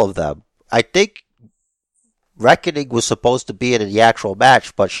was all of them. I think Reckoning was supposed to be in the actual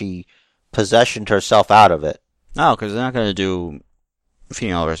match, but she possessioned herself out of it. No, because they're not going to do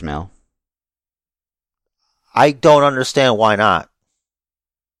female versus male. I don't understand why not.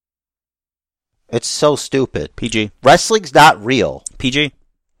 It's so stupid. PG. Wrestling's not real. PG.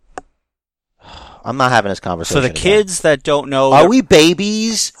 I'm not having this conversation. For the kids that don't know... Are we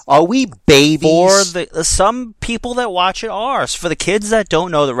babies? Are we babies? For some people that watch it are. So for the kids that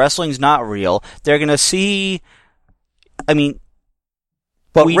don't know that wrestling's not real, they're going to see... I mean...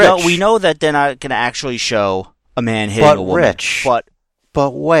 But we know that they're not going to actually show a man hitting a woman. Rich. But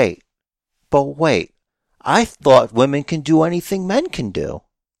wait. I thought women can do anything men can do.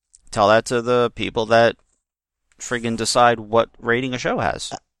 Tell that to the people that friggin' decide what rating a show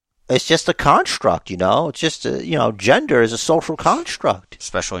has. It's just a construct, you know? It's just, gender is a social construct.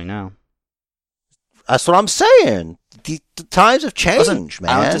 Especially now. That's what I'm saying. The times have changed,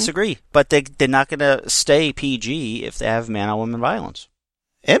 man. I don't disagree. But they're not going to stay PG if they have man-on-woman violence.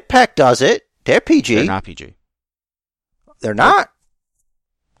 Impact does it. They're PG. They're not PG. They're not?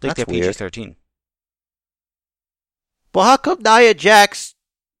 I think they're PG-13. Well, how come Nia Jax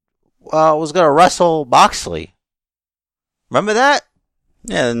was going to wrestle Moxley? Remember that?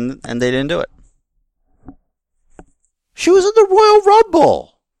 Yeah, and they didn't do it. She was in the Royal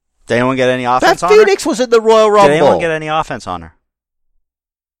Rumble. Did anyone get any offense Beth on her? Phoenix was in the Royal Rumble. Did anyone get any offense on her?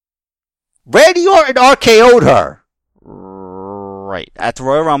 Randy Orton RKO'd her. Right. At the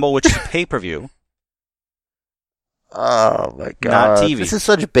Royal Rumble, which is pay-per-view. Oh, my God. Not TV. This is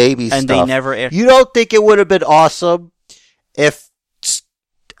such baby stuff. And they never... You don't think it would have been awesome if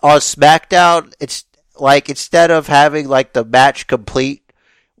on SmackDown, it's like, instead of having like the match complete,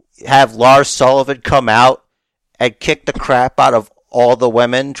 have Lars Sullivan come out and kick the crap out of all the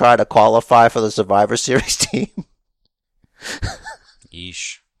women trying to qualify for the Survivor Series team?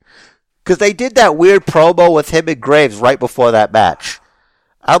 Yeesh. Because they did that weird promo with him and Graves right before that match.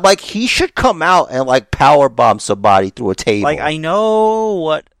 I'm like, he should come out and like powerbomb somebody through a table. Like,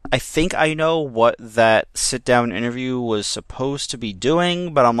 I think I know what that sit-down interview was supposed to be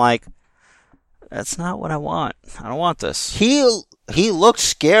doing, but I'm like, that's not what I want. I don't want this. He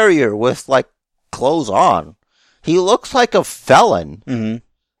looks scarier with like clothes on. He looks like a felon. Mm-hmm.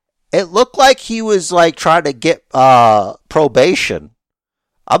 It looked like he was like trying to get probation.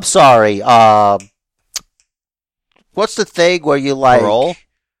 I'm sorry. What's the thing where you like parole?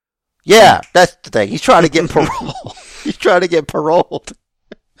 Yeah, that's the thing. He's trying to get parole. He's trying to get paroled.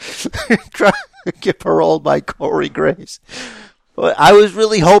 Trying to get paroled by Corey Graves. But I was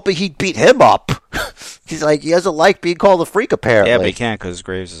really hoping he'd beat him up. He's like, he doesn't like being called a freak, apparently. Yeah, but he can't because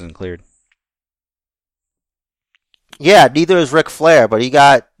Graves isn't cleared. Yeah, neither is Ric Flair, but he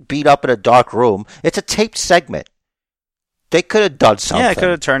got beat up in a dark room. It's a taped segment. They could have done something. Yeah, could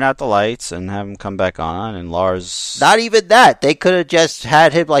have turned out the lights and have him come back on, and Lars... Not even that. They could have just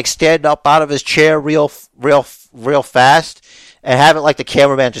had him like stand up out of his chair real fast and have it like the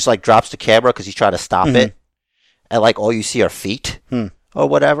cameraman just like drops the camera because he's trying to stop it. And like all you see are feet or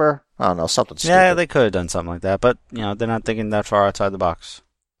whatever. I don't know, something stupid. Yeah, they could have done something like that, but they're not thinking that far outside the box.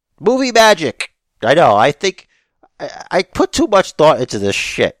 Movie magic. I know. I think I put too much thought into this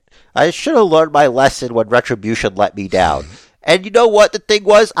shit. I should have learned my lesson when Retribution let me down. And you know what the thing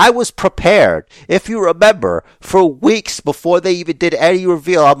was? I was prepared. If you remember, for weeks before they even did any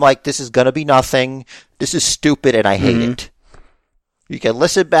reveal, I'm like, this is going to be nothing. This is stupid, and I hate it. You can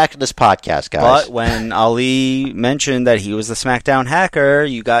listen back to this podcast, guys. But when Ali mentioned that he was the SmackDown hacker,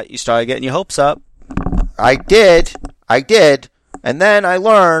 you started getting your hopes up. I did. And then I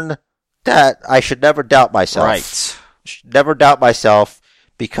learned that I should never doubt myself. Right. Should never doubt myself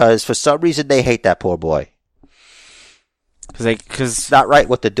because for some reason they hate that poor boy. Because it's not right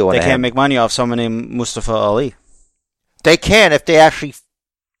what they're doing. They can't make money off someone named Mustafa Ali. They can if they actually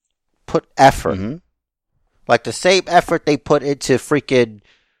put effort. Like the same effort they put into freaking...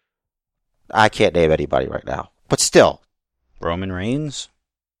 I can't name anybody right now. But still. Roman Reigns?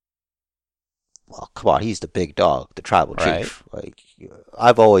 Well, come on. He's the big dog. The tribal chief. Like,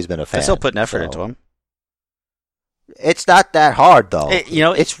 I've always been a fan. They're still putting effort into him. It's not that hard, though.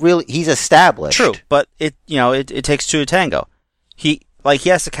 It's really... He's established. True. But it takes two to tango. He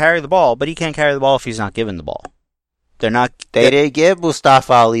has to carry the ball, but he can't carry the ball if he's not given the ball. They didn't give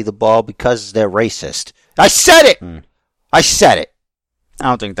Mustafa Ali the ball because they're racist. I said it! I said it. I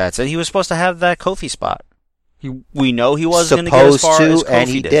don't think that's it. He was supposed to have that Kofi spot. We know he wasn't going to get as far as Kofi and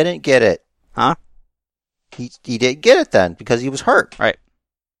he didn't get it. Huh? He didn't get it then because he was hurt. Right.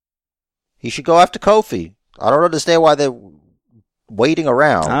 He should go after Kofi. I don't understand why they're waiting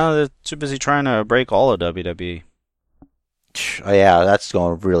around. They're too busy trying to break all of WWE. Oh, yeah, that's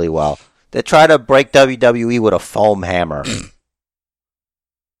going really well. They're trying to break WWE with a foam hammer.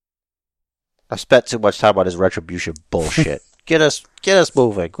 I spent too much time on this Retribution bullshit. Get us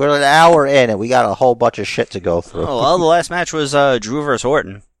moving. We're an hour in and we got a whole bunch of shit to go through. Oh, well, the last match was Drew versus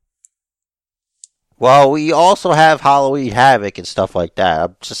Orton. Well, we also have Halloween Havoc and stuff like that.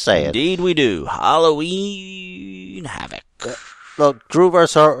 I'm just saying. Indeed we do. Halloween Havoc. Look, Drew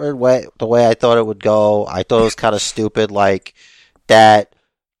versus Orton, the way I thought it would go, I thought it was kind of stupid, like that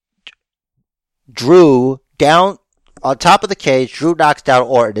Drew down on top of the cage, Drew knocks down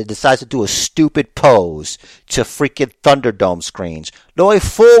Orton and decides to do a stupid pose to freaking Thunderdome screens, knowing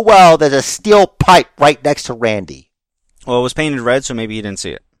full well there's a steel pipe right next to Randy. Well, it was painted red, so maybe he didn't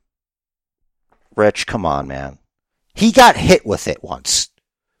see it. Rich, come on, man. He got hit with it once.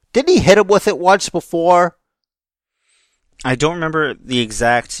 Didn't he hit him with it once before? I don't remember the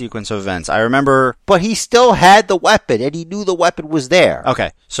exact sequence of events. I remember... But he still had the weapon, and he knew the weapon was there.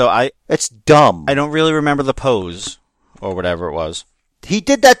 Okay, so It's dumb. I don't really remember the pose, or whatever it was. He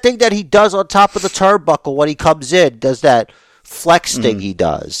did that thing that he does on top of the turnbuckle when he comes in, does that flex thing he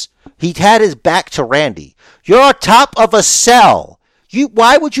does. He had his back to Randy. You're on top of a cell.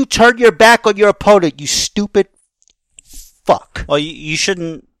 Why would you turn your back on your opponent, you stupid fuck? Well, you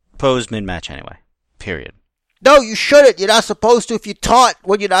shouldn't pose mid-match anyway. Period. No, you shouldn't. You're not supposed to. If you taunt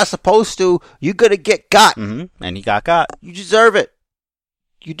when you're not supposed to, you're going to get got. And he got. You deserve it.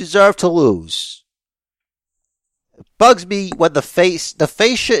 You deserve to lose. It bugs me when the face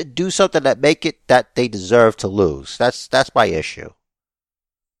should do something that make it that they deserve to lose. That's my issue.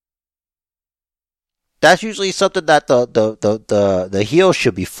 That's usually something that the heel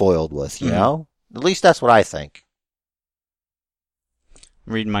should be foiled with, you know? At least that's what I think.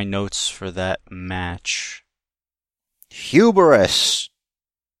 I'm reading my notes for that match. Hubris.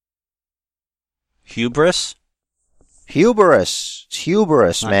 Hubris? Hubris. It's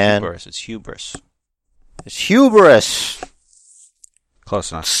hubris, Not man. Hubris, it's hubris. It's hubris.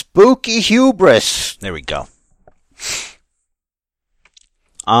 Close enough. Spooky hubris. There we go.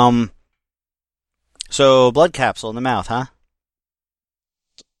 So, blood capsule in the mouth, huh?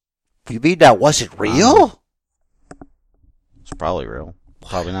 You mean that wasn't real? It's probably real.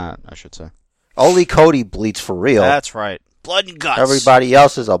 Probably not, I should say. Only Cody bleeds for real. That's right. Blood and guts. Everybody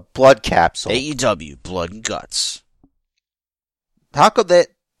else is a blood capsule. AEW, blood and guts. How come they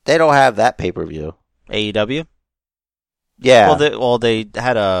don't have that pay-per-view? AEW? Yeah. Well, they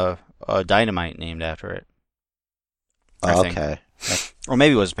had a Dynamite named after it. I think. Okay. Or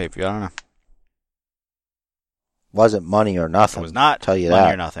maybe it was a pay-per-view. I don't know. Wasn't Money or Nothing. It was not tell you Money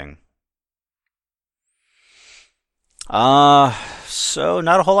that. or Nothing. So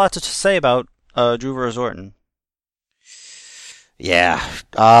not a whole lot to say about Drew versus Orton. Yeah.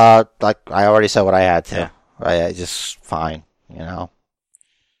 Like I already said what I had to. Yeah. I just fine, you know.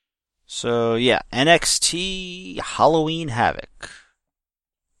 So yeah, NXT Halloween Havoc.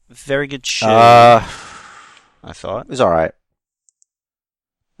 Very good show. I thought. It was alright.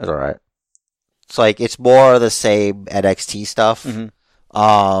 It's like it's more of the same NXT stuff. Mm-hmm.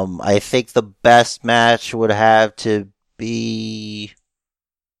 I think the best match would have to be,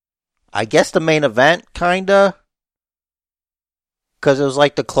 I guess, the main event, kinda. Because it was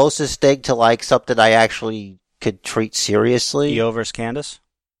like the closest thing to like something I actually could treat seriously. Io versus Candice?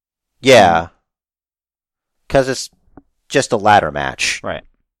 Yeah. Because it's just a ladder match. Right.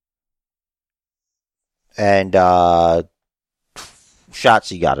 And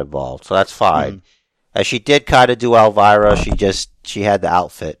Shotzi got involved, so that's fine. Mm-hmm. And she did kind of do Elvira. She had the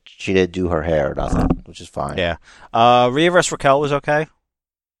outfit. She didn't do her hair or nothing, which is fine. Yeah. Rhea vs. Raquel was okay?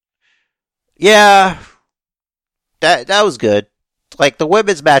 Yeah. That was good. Like, the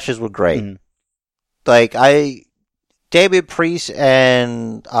women's matches were great. Mm-hmm. Like, Damian Priest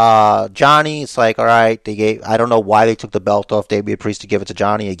and Johnny, it's like, alright, I don't know why they took the belt off Damian Priest to give it to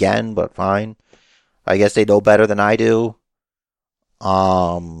Johnny again, but fine. I guess they know better than I do.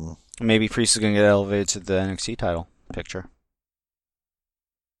 Maybe Priest is going to get elevated to the NXT title picture.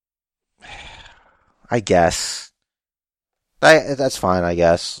 I guess. That's fine, I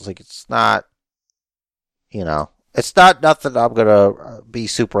guess. Like, it's not, you know, it's not nothing I'm gonna be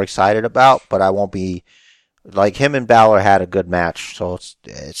super excited about, but I won't be, like, him and Balor had a good match, so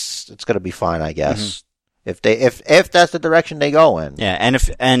it's gonna be fine, I guess. Mm-hmm. If that's the direction they go in. Yeah, and if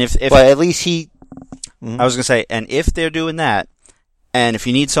but at least he, I was gonna say, and if they're doing that, and if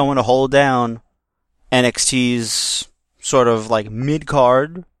you need someone to hold down NXT's sort of like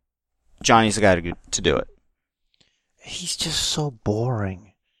mid-card, Johnny's the guy to do it. He's just so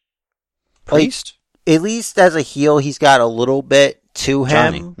boring. Priest? Like, at least as a heel, he's got a little bit to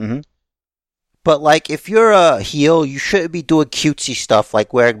him. Johnny. Mm-hmm. But, like, if you're a heel, you shouldn't be doing cutesy stuff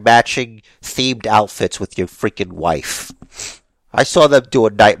like wearing matching themed outfits with your freaking wife. I saw them do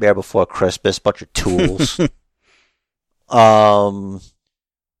a Nightmare Before Christmas, bunch of tools. But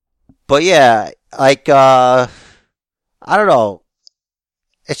yeah, like, I don't know.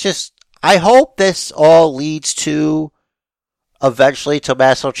 It's just, I hope this all leads to eventually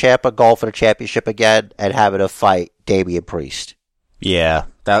Tommaso Ciampa going for the championship again and having to fight Damian Priest. Yeah,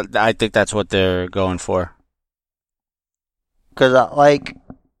 I think that's what they're going for. Because, like,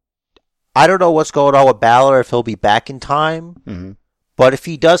 I don't know what's going on with Balor, if he'll be back in time. Mm-hmm. But if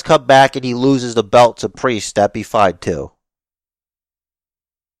he does come back and he loses the belt to Priest, that'd be fine too.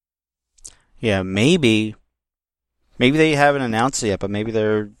 Yeah, maybe they haven't announced it yet, but maybe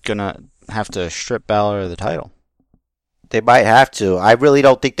they're gonna have to strip Balor of the title. They might have to. I really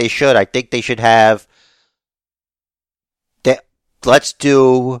don't think they should. I think they should have. Let's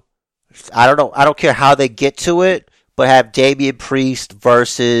do. I don't know. I don't care how they get to it, but have Damian Priest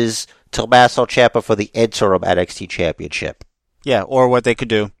versus Tommaso Ciampa for the interim NXT Championship. Yeah, or what they could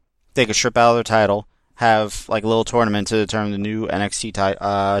do, they could strip out their title, have like a little tournament to determine the new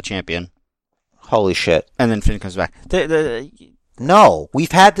NXT champion. Holy shit! And then Finn comes back. No,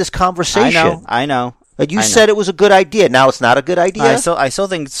 we've had this conversation. I know. And you said it was a good idea. Now it's not a good idea? I still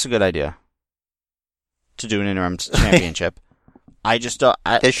think it's a good idea to do an interim championship. I just don't.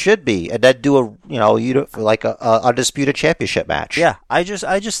 There should be, and then do a undisputed championship match. Yeah, I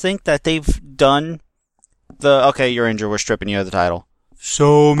just think that they've done the okay. You're injured. We're stripping you of the title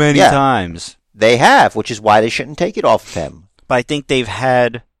so many times. They have, which is why they shouldn't take it off of him. But I think they've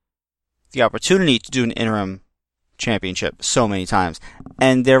had the opportunity to do an interim championship so many times,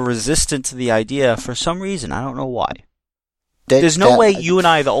 and they're resistant to the idea for some reason. I don't know why. There's no way you and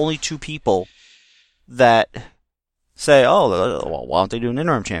I are the only two people that say, "Oh, well, why don't they do an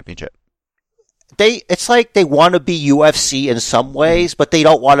interim championship?" It's like they want to be UFC in some ways, but they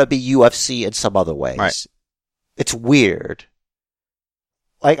don't want to be UFC in some other ways. Right. It's weird.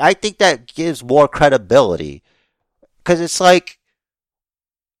 Like, I think that gives more credibility, because it's like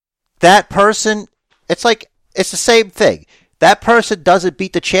that person. It's like. It's the same thing. That person doesn't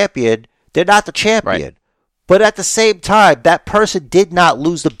beat the champion, they're not the champion. Right. But at the same time, that person did not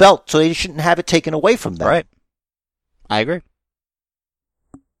lose the belt, so they shouldn't have it taken away from them. Right. I agree.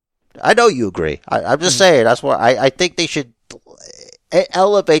 I know you agree. I'm just saying, that's why I think they should. It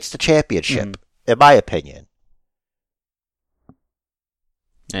elevates the championship, in my opinion.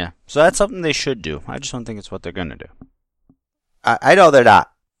 Yeah. So that's something they should do. I just don't think it's what they're going to do. I know they're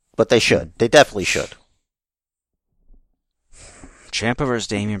not, but they should. They definitely should. Ciampa versus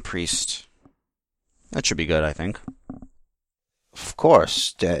Damian Priest. That should be good, I think. Of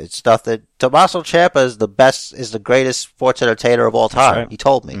course. It's nothing. Tommaso Ciampa is the greatest sports entertainer of all time. Right. He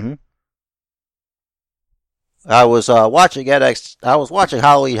told me. Mm-hmm. I was watching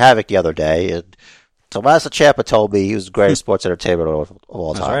Halloween Havoc the other day, and Tommaso Ciampa told me he was the greatest sports entertainer of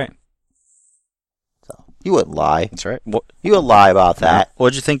all time. That's right. So you wouldn't lie. That's right. You wouldn't lie about that.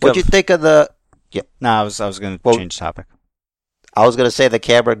 What'd you think? What'd you think of the? Yeah. No, I was going to change the topic. I was going to say the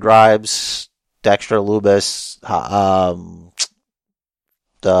Cameron Grimes, Dexter Lumis,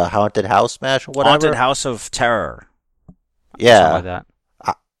 the Haunted House match or whatever. Haunted House of Terror. Yeah. Something like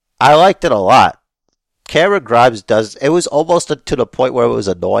that. I liked it a lot. Cameron Grimes it was almost to the point where it was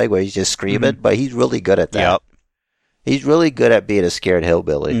annoying, where he's just screaming, but he's really good at that. Yep. He's really good at being a scared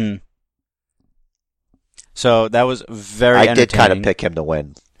hillbilly. Mm. So that was very I did kind of pick him to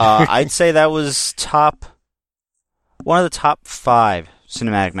win. I'd say that was one of the top 5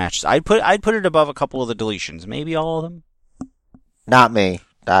 cinematic matches. I'd put it above a couple of the deletions, maybe all of them. Not me.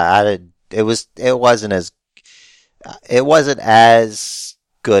 I did. It wasn't as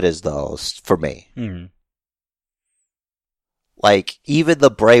good as those for me. Mm-hmm. Like even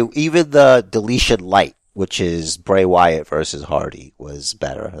the deletion light, which is Bray Wyatt versus Hardy, was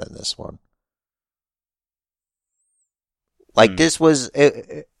better than this one. Like this was,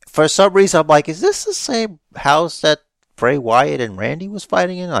 for some reason, I'm like, is this the same house that Bray Wyatt and Randy was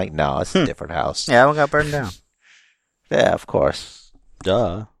fighting in? Like, no, it's a different house. Yeah, that one got burned down. Yeah, of course.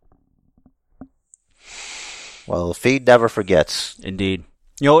 Duh. Well, the Fiend never forgets. Indeed.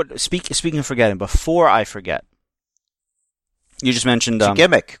 You know what? Speaking of forgetting, before I forget, you just mentioned it's a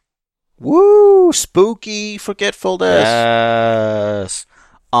gimmick. Woo! Spooky forgetfulness. Yes.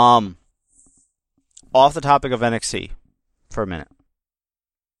 Off the topic of NXT for a minute,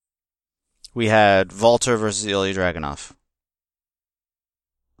 we had Walter versus Ilya Dragunov.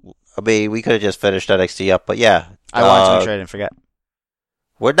 I mean, we could have just finished NXT up, but yeah. I wanted to make sure I didn't forget.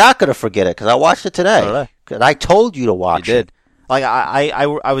 We're not going to forget it, because I watched it today. And I told you to watch it. You did. Like,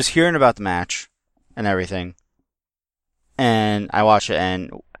 I was hearing about the match and everything, and I watched it,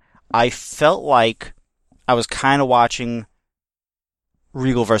 and I felt like I was kind of watching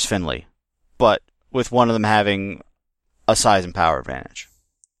Regal versus Finlay, but with one of them having a size and power advantage.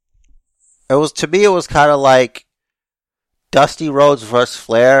 To me, it was kind of like Dusty Rhodes versus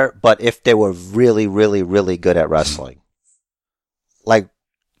Flair, but if they were really, really, really good at wrestling.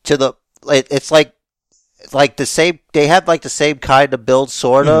 It's like the same, they had like the same kind of build,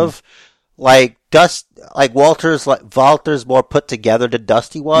 sort of. Like Walter's more put together than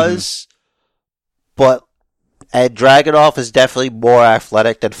Dusty was. And Dragunov is definitely more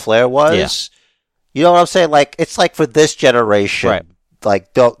athletic than Flair was. Yeah. You know what I'm saying? Like, it's like for this generation, right.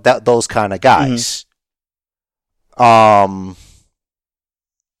 Like those kind of guys.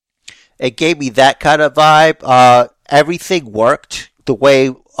 It gave me that kind of vibe. Everything worked the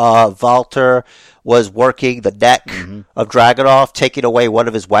way Walter was working the neck of Dragunov, taking away one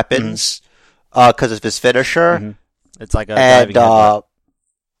of his weapons because of his finisher. Mm-hmm. It's like a diving headbutt.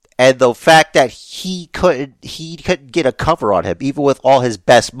 And the fact that he couldn't get a cover on him, even with all his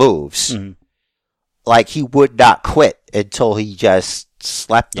best moves. Mm-hmm. Like, he would not quit until he just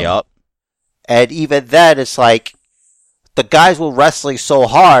slept him. Yep. And even then, it's like, the guys were wrestling so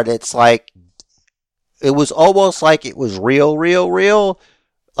hard, it's like, it was almost like it was real.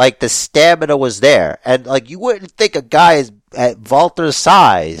 Like, the stamina was there. And, like, you wouldn't think a guy at Walter's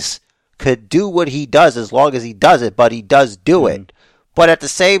size could do what he does as long as he does it, but he does do it. But at the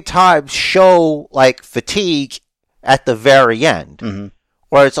same time, show, like, fatigue at the very end.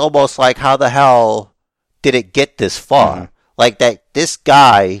 Where it's almost like, how the hell did it get this far? Like, this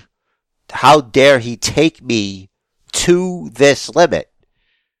guy, how dare he take me to this limit?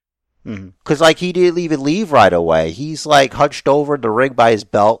 Because, like, he didn't even leave right away. He's, like, hunched over in the ring by his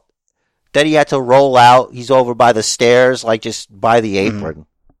belt. Then he had to roll out. He's over by the stairs, like, just by the apron.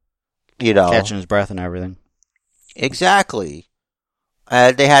 You know? Catching his breath and everything. Exactly.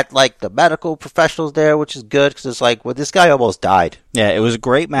 And they had, like, the medical professionals there, which is good, because it's like, well, this guy almost died. Yeah, it was a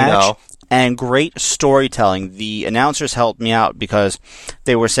great match. You know? And great storytelling. The announcers helped me out because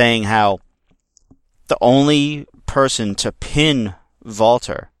they were saying how the only person to pin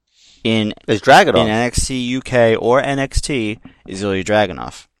Walter in NXT UK or NXT is Ilya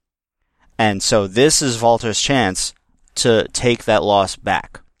Dragunov. And so this is Walter's chance to take that loss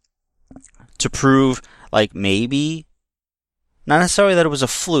back. To prove, like, maybe, not necessarily that it was a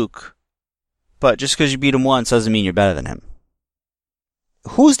fluke, but just because you beat him once doesn't mean you're better than him.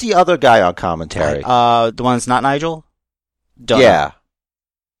 Who's the other guy on commentary? The one that's not Nigel?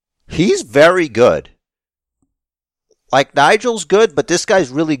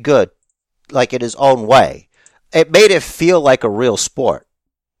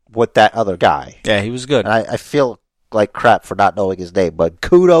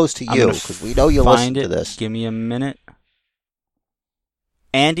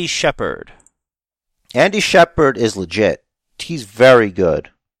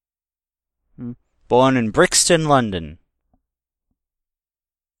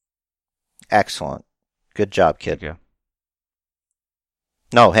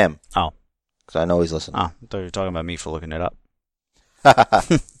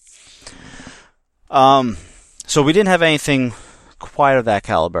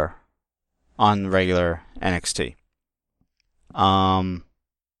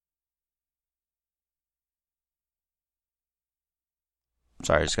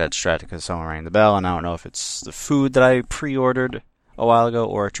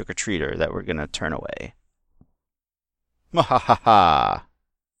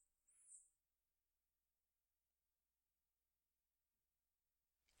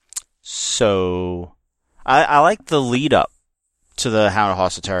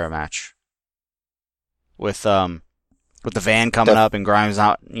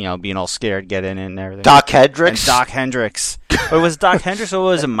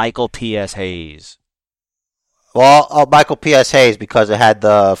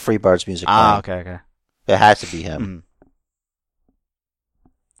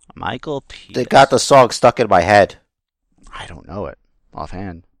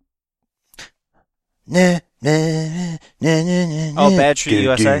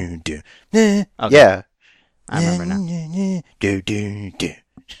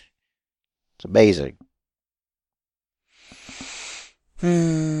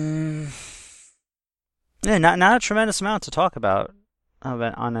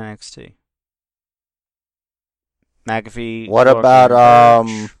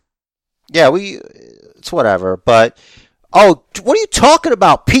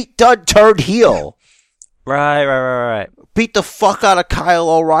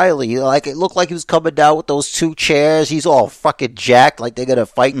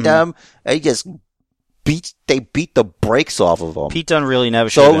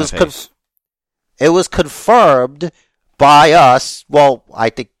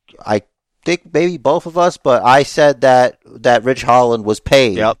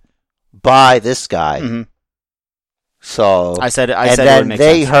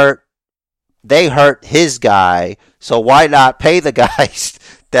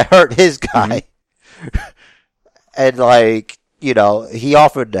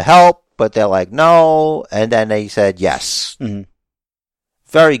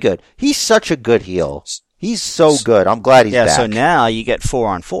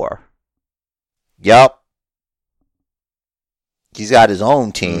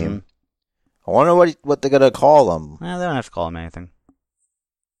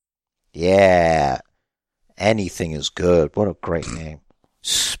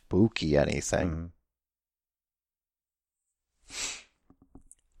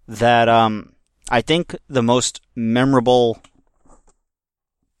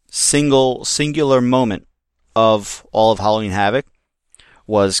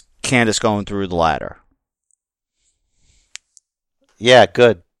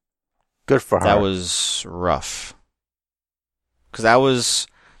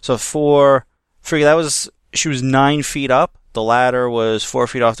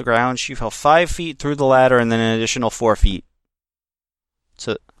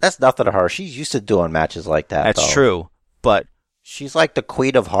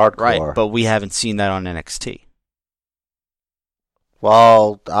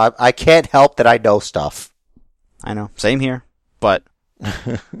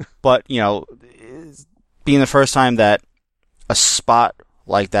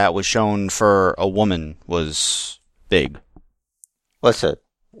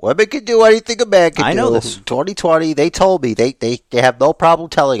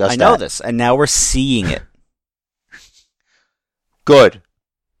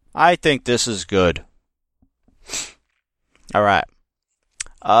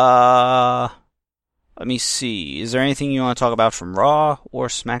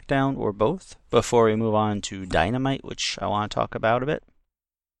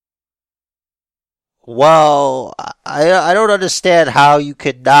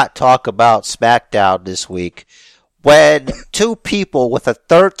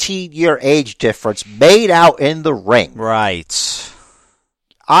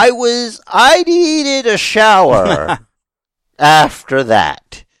 after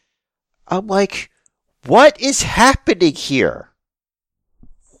that. I'm like, what is happening here?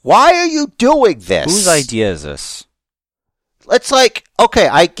 Why are you doing this? Whose idea is this? It's like, okay,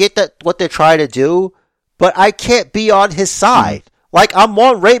 I get that what they're trying to do, but I can't be on his side. Like, I'm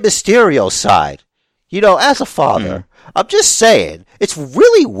on Rey Mysterio's side. You know, as a father. I'm just saying, it's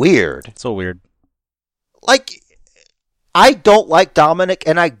really weird. It's so weird. Like, I don't like Dominic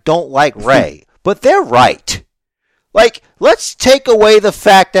and I don't like Rey, but they're right. Like, let's take away the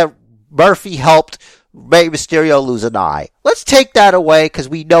fact that Murphy helped Rey Mysterio lose an eye. Let's take that away because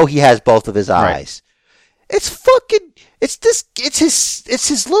we know he has both of his eyes. Right. It's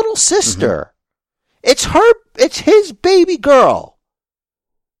his little sister. It's his baby girl.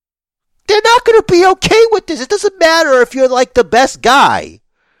 They're not going to be okay with this. It doesn't matter if you're like the best guy.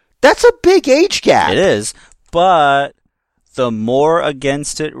 That's a big age gap. It is, but the more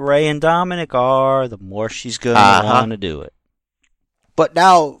against it Rey and Dominic are, the more she's going to want to do it. But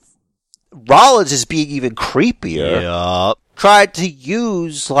now Rollins is being even creepier. Yup. Tried to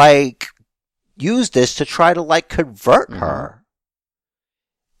use this to try to like convert her.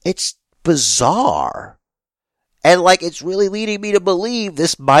 It's bizarre. And like it's really leading me to believe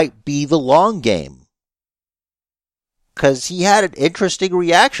this might be the long game. Cause he had an interesting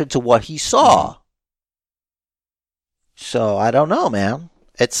reaction to what he saw. So I don't know, man.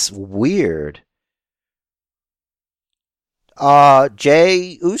 It's weird.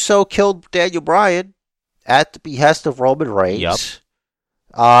 Jey Uso killed Daniel Bryan at the behest of Roman Reigns. Yep.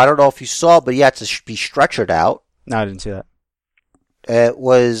 I don't know if you saw, but he had to be stretchered out. No, I didn't see that. It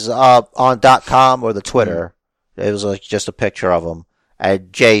was on .com or the Twitter. It was like just a picture of him,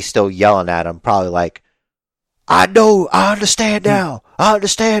 and Jay still yelling at him, probably like, "I know, I understand now, I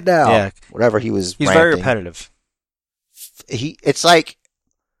understand now." Yeah, whatever he was. He's ranting. very repetitive. It's like,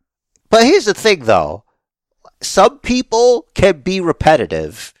 but here's the thing, though. Some people can be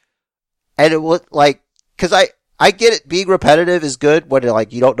repetitive, and it would like because I get it. Being repetitive is good when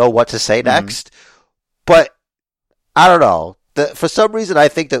like you don't know what to say next, but I don't know. For some reason, I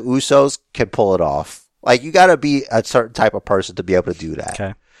think the Usos can pull it off. Like, you gotta be a certain type of person to be able to do that.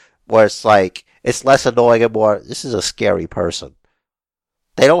 Okay. Where it's like, it's less annoying and more, this is a scary person.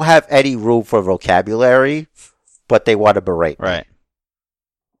 They don't have any room for vocabulary, but they want to berate me. Right.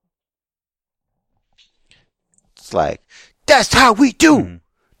 It's like, that's how we do!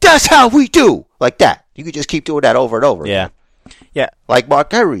 That's how we do! Like that. You could just keep doing that over and over again. Yeah. Like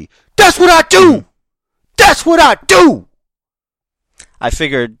Mark Henry. That's what I do! That's what I do! I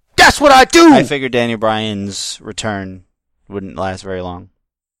figured that's what I do! I figured Daniel Bryan's return wouldn't last very long.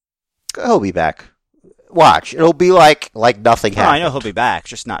 He'll be back. Watch. It'll be like nothing happened. I know he'll be back,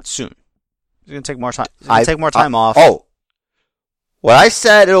 just not soon. He's going to take more time. He's going to take more time off. Oh. When I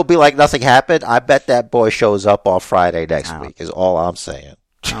said it'll be like nothing happened, I bet that boy shows up on Friday next week, is all I'm saying.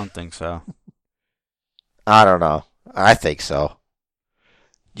 I don't think so. I don't know. I think so.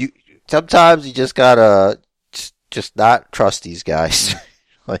 Sometimes you just gotta just not trust these guys.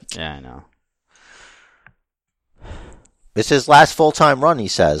 Like, yeah, I know. It's his last full-time run, he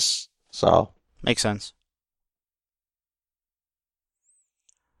says. So makes sense.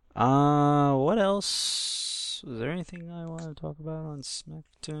 What else? Was there anything I want to talk about on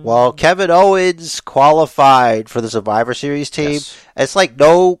SmackDown? Well, Kevin Owens qualified for the Survivor Series team. Yes. It's like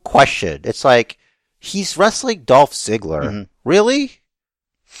no question. It's like he's wrestling Dolph Ziggler. Really?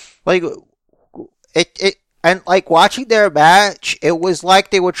 Like it and like watching their match, it was like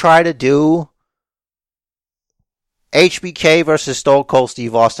they were trying to do HBK versus Stone Cold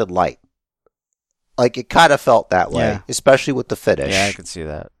Steve Austin light. Like it kind of felt that way, especially with the finish. Yeah, I could see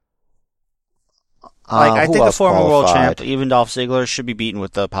that. Like I think the former world champ, even Dolph Ziggler, should be beaten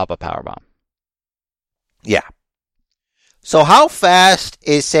with the pop-up powerbomb. Yeah. So how fast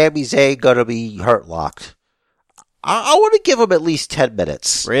is Sami Zayn gonna be hurt locked? I want to give him at least 10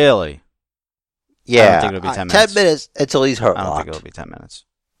 minutes. Really? Yeah. I don't think it'll be 10 minutes. 10 minutes until he's hurt locked. I don't think it'll be 10 minutes.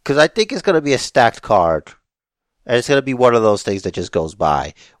 Because I think it's going to be a stacked card. And it's going to be one of those things that just goes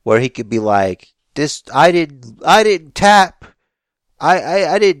by. Where he could be like, I didn't tap.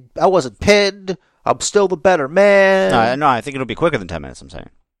 I wasn't pinned. I'm still the better man. No, I think it'll be quicker than 10 minutes, I'm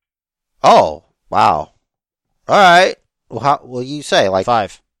saying. Oh, wow. Alright. Well, how will you say? Like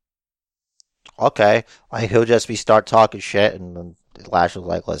 5. Okay. Like he'll just start talking shit and then Lashley's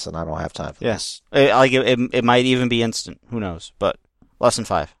like, listen, I don't have time for this. It might even be instant. Who knows? But less than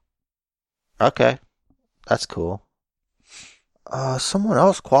 5. Okay. That's cool. Someone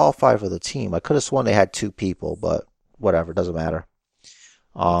else qualified for the team. I could have sworn they had 2 people, but whatever, doesn't matter.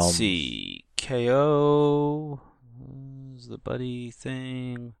 Let's see. KO is the buddy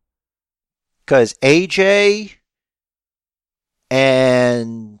thing. Because AJ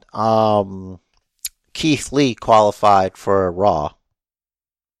And Keith Lee qualified for Raw.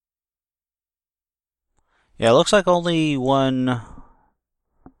 Yeah, it looks like only one male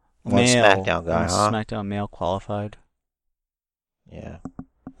SmackDown guy, huh? SmackDown male qualified. Yeah.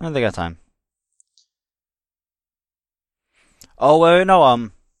 They got time. Oh, wait, no,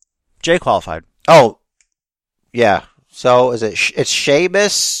 Jay qualified. Oh, yeah. So is it's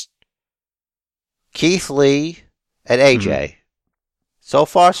Sheamus, Keith Lee, and AJ. Mm-hmm. So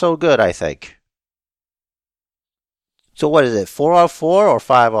far, so good, I think. So what is it, 4-on-4 or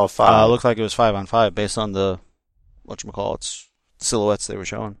 5-on-5? Looks like it was 5-on-5 based on the, whatchamacallits, silhouettes they were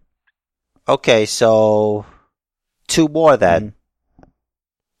showing. Okay, so 2 more then. Mm-hmm.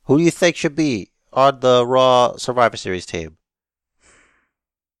 Who do you think should be on the Raw Survivor Series team?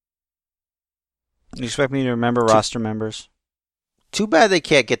 You expect me to remember roster members? Too bad they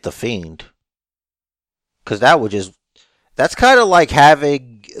can't get The Fiend. Because that's kind of like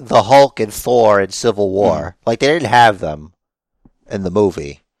having the Hulk and Thor in Civil War. Mm-hmm. Like, they didn't have them in the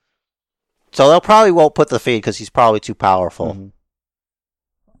movie. So they'll probably won't put The Fiend because he's probably too powerful.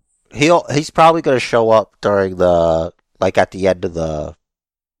 Mm-hmm. He's probably going to show up during at the end of the...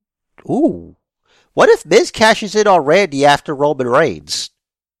 Ooh. What if Miz cashes in on Randy after Roman Reigns?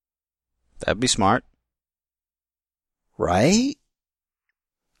 That'd be smart. Right?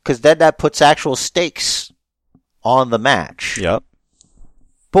 Because then that puts actual stakes on the match. Yep.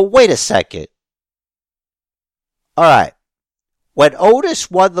 But wait a second. Alright. When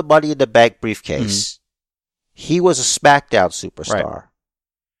Otis won the Money in the Bank briefcase, he was a SmackDown superstar. Right.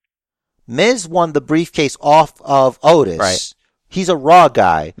 Miz won the briefcase off of Otis. Right. He's a Raw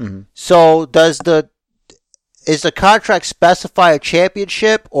guy. Mm-hmm. So is the contract specify a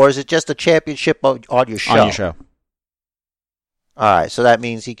championship, or is it just a championship on your show? On your show. All right, so that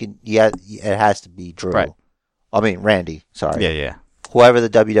means it has to be Drew. Right. I mean, Randy. Sorry. Yeah. Whoever the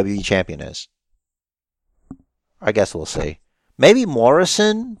WWE champion is. I guess we'll see. Maybe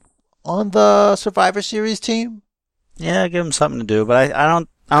Morrison on the Survivor Series team? Yeah, give him something to do, but I don't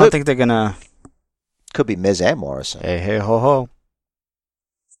think they're gonna. Could be Miz and Morrison. Hey, ho, ho.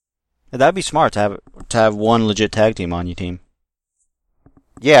 That'd be smart to have one legit tag team on your team.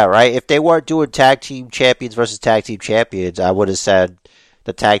 Yeah, right. If they weren't doing tag team champions versus tag team champions, I would have said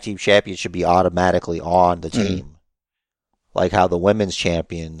the tag team champions should be automatically on the team, like how the women's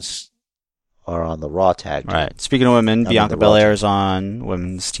champions are on the Raw tag team. Right. Speaking of women, Bianca Belair is on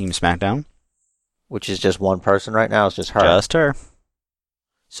women's team SmackDown, which is just one person right now. It's just her. Just her.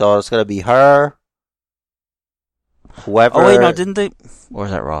 So it's gonna be her. Whoever. Oh wait, no, didn't they? Or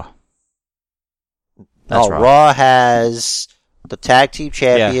is that Raw? That's Raw has the tag team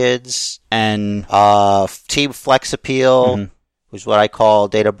champions and Team Flex Appeal, which is what I call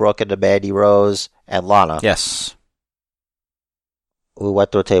Dana Brooke and Mandy Rose and Lana. Yes. We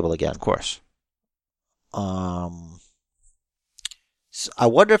went through a table again. Of course. So I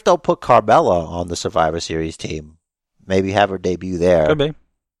wonder if they'll put Carmella on the Survivor Series team. Maybe have her debut there. Could be.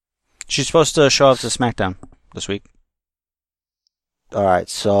 She's supposed to show up to SmackDown this week. All right,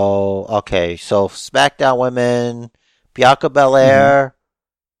 so SmackDown women, Bianca Belair,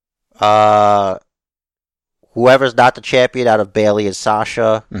 whoever's not the champion out of Bayley and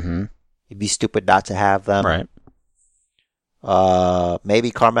Sasha. Mm-hmm. It'd be stupid not to have them. Right. Maybe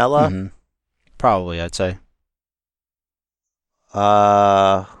Carmella. Mm-hmm. Probably, I'd say.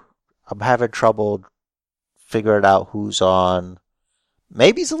 I'm having trouble figuring out who's on.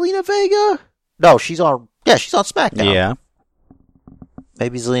 Maybe Zelina Vega. No, she's on. Yeah, she's on SmackDown. Yeah.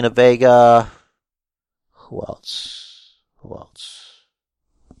 Maybe Zelina Vega. Who else?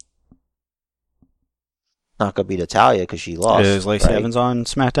 Not gonna be Natalya because she lost. Is Lacey Evans on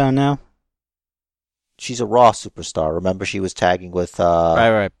SmackDown now? She's a Raw superstar. Remember, she was tagging with.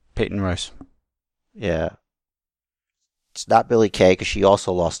 Right. Peyton Royce. Yeah. It's not Billie Kay because she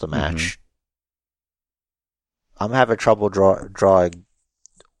also lost a match. Mm-hmm. I'm having trouble drawing.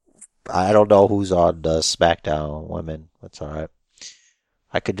 I don't know who's on the SmackDown women. That's all right.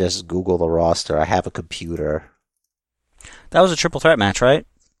 I could just Google the roster. I have a computer. That was a triple threat match, right?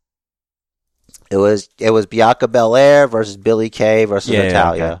 It was Bianca Belair versus Billie Kay versus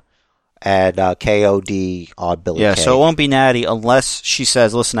Natalya. Okay. And KOD on Billie Kay. Yeah, so it won't be Natty unless she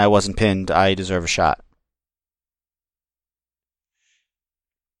says, listen, I wasn't pinned. I deserve a shot.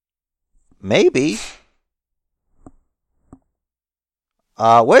 Maybe.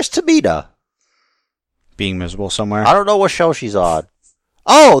 Where's Tamina? Being miserable somewhere. I don't know what show she's on.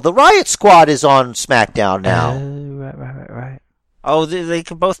 Oh, the Riot Squad is on SmackDown now. Right. Oh, they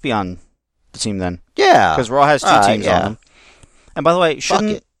could both be on the team then. Yeah. Because Raw has two teams on them. And by the way,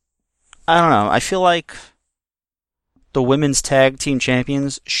 I don't know. I feel like the women's tag team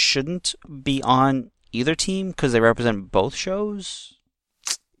champions shouldn't be on either team because they represent both shows?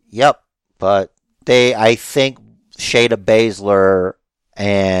 Yep, but I think Shayna Baszler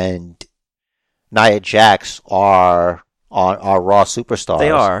and Nia Jax are Raw superstars.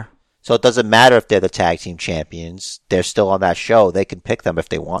 They are. So it doesn't matter if they're the tag team champions. They're still on that show. They can pick them if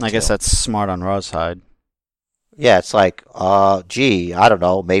they want to. I guess that's smart on Raw's side. Yeah, it's like, I don't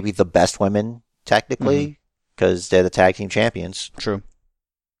know, maybe the best women, technically, because they're the tag team champions. True.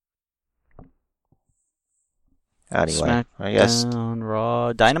 Anyway, I guess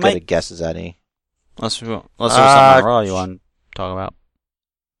Raw, Dynamite. As good a guess as any. Unless there was something on Raw you want to talk about.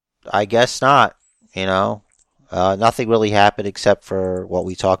 I guess not. Nothing really happened except for what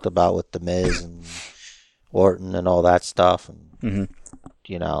we talked about with The Miz and Orton and all that stuff. And,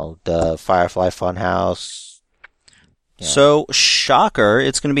 the Firefly Funhouse. Yeah. So, shocker,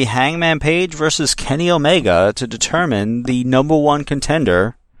 it's going to be Hangman Page versus Kenny Omega to determine the number one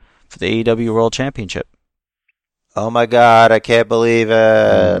contender for the AEW World Championship. Oh my God, I can't believe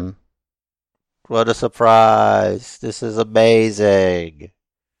it. What a surprise. This is amazing.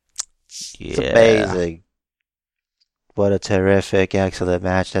 It's amazing. What a terrific, excellent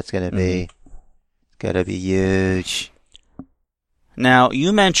match that's going to be. It's going to be huge. Now,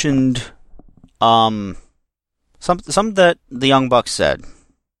 you mentioned something that the Young Bucks said.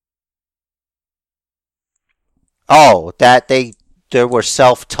 Oh, that they were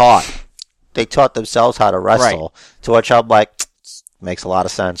self-taught. They taught themselves how to wrestle. Right. To which I'm like, makes a lot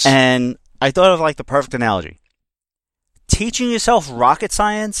of sense. And I thought of the perfect analogy. Teaching yourself rocket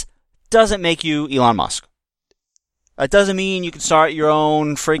science doesn't make you Elon Musk. It doesn't mean you can start your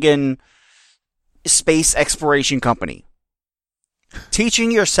own friggin' space exploration company.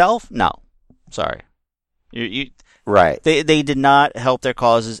 Teaching yourself? No. Sorry. Right. They did not help their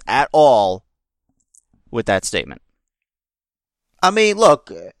causes at all with that statement. I mean,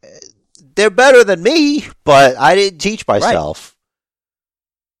 look, they're better than me, but I didn't teach myself.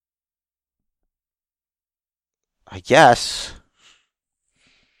 Right. I guess.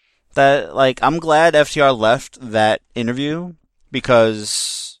 That, I'm glad FTR left that interview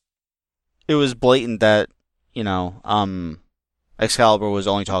because it was blatant that, Excalibur was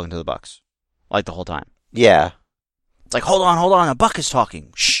only talking to the Bucks. The whole time. Yeah. It's hold on, a Buck is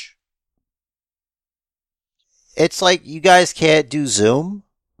talking. Shh. It's you guys can't do Zoom.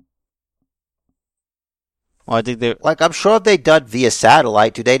 Well, I think they I'm sure if they done via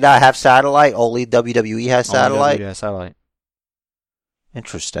satellite. Do they not have satellite? Only WWE has satellite? Only WWE has satellite.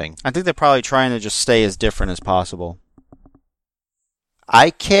 Interesting. I think they're probably trying to just stay as different as possible. I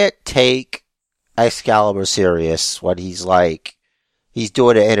can't take Excalibur serious when he's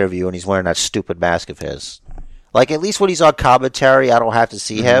doing an interview and he's wearing that stupid mask of his. At least when he's on commentary, I don't have to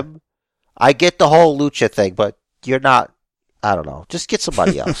see him. I get the whole lucha thing, but you're not, I don't know. Just get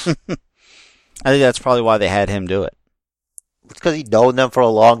somebody else. I think that's probably why they had him do it. It's because he'd known them for a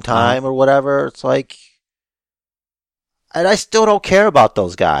long time or whatever. It's and I still don't care about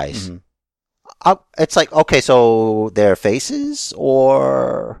those guys. It's okay, so they're faces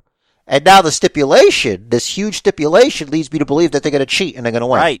or... And now the stipulation, this huge stipulation, leads me to believe that they're going to cheat and they're going to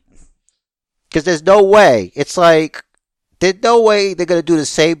win. Right. Because there's no way. It's there's no way they're going to do the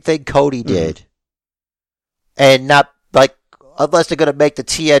same thing Cody did. And not, unless they're going to make the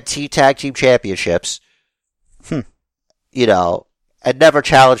TNT Tag Team Championships. And never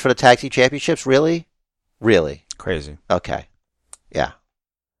challenge for the Tag Team Championships? Really? Really? Crazy. Okay. Yeah.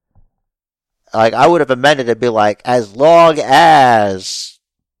 I would have amended it and be as long as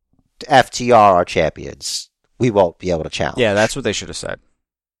FTR are champions, we won't be able to challenge. Yeah, that's what they should have said.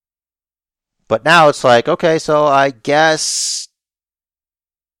 But now it's okay, so I guess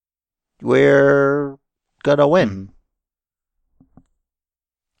we're gonna win.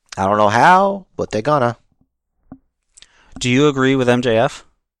 I don't know how, but they're gonna. Do you agree with MJF?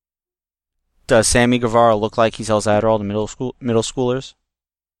 Does Sammy Guevara look like he sells Adderall to middle schoolers?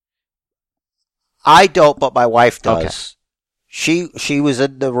 I don't, but my wife does. Okay. She was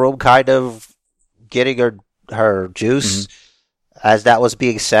in the room kind of getting her juice as that was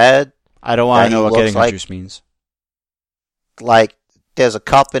being said. I don't want to know what getting her juice means. There's a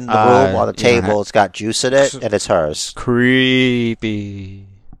cup in the room on the table, it's got juice in it, and it's hers. Creepy.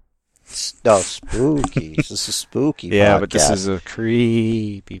 No, spooky. This is a spooky Yeah, podcast. but this is a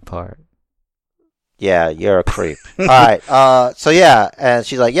creepy part. Yeah, you're a creep. All right. So yeah, and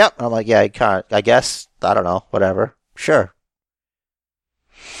she's like, "Yep." I'm like, "Yeah, you can't. I guess. I don't know. Whatever. Sure."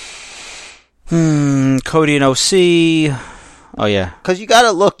 Cody and OC. Oh yeah. Because you got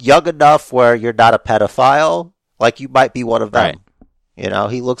to look young enough where you're not a pedophile. You might be one of them.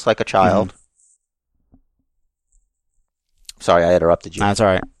 Right. He looks like a child. Sorry, I interrupted you. That's all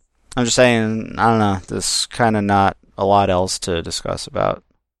right. I'm just saying, I don't know. There's kind of not a lot else to discuss about.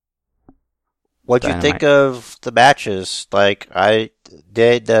 What'd you think of the matches? Like,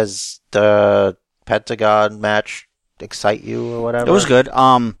 does the Pentagon match excite you or whatever? It was good.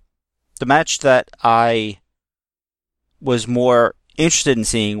 The match that I was more interested in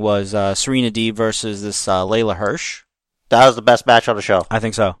seeing was Serena Deeb versus this Layla Hirsch. That was the best match on the show. I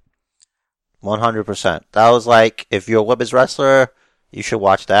think so. 100%. That was like, if you're a women's wrestler, you should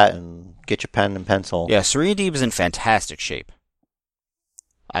watch that and get your pen and pencil. Yeah, Serena Deeb is in fantastic shape.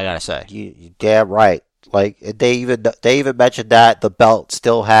 I gotta say. You damn right. Like, they even mentioned that the belt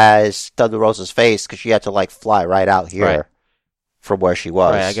still has Thunder Rosa's face because she had to, like, fly right out here from where she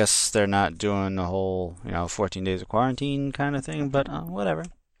was. Right, I guess they're not doing the whole, 14 days of quarantine kind of thing, but whatever.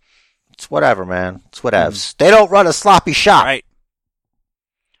 It's whatever, man. It's whatevs. They don't run a sloppy shop. Right.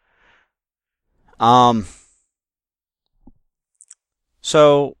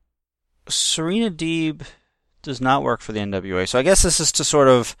 So, Serena Deeb does not work for the NWA, so I guess this is to sort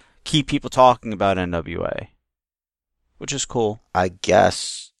of keep people talking about NWA, which is cool. I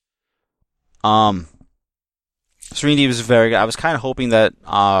guess. Serena Deeb is very good. I was kind of hoping that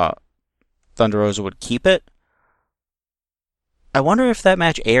Thunder Rosa would keep it. I wonder if that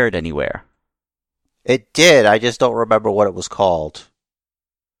match aired anywhere. It did. I just don't remember what it was called.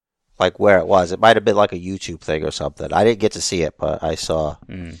 Like where it was. It might have been like a YouTube thing or something. I didn't get to see it, but I saw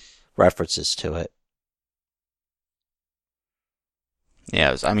references to it.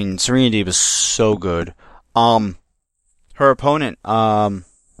 Yeah, Serena Deeb is so good. Her opponent,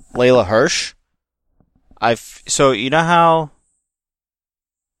 Layla Hirsch. So you know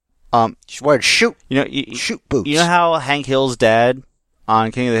how she's wearing shoot boots. You know how Hank Hill's dad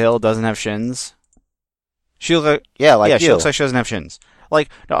on King of the Hill doesn't have shins? She looks like she looks like she doesn't have shins. Like,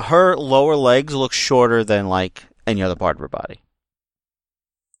 no, her lower legs look shorter than like any other part of her body.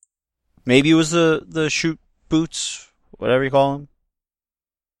 Maybe it was the shoot boots, whatever you call them.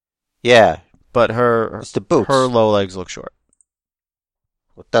 Yeah, but it's the boots. Her low legs look short.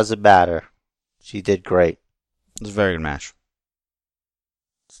 It doesn't matter. She did great. It was a very good match.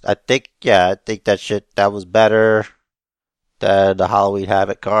 I think that was better than the Halloween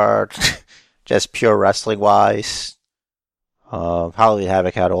Havoc card. Just pure wrestling wise. Halloween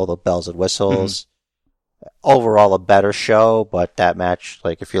Havoc had all the bells and whistles. Overall a better show, but that match,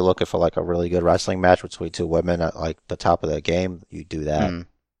 like if you're looking for like a really good wrestling match between two women at like the top of the game, you do that.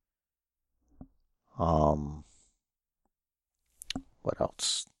 What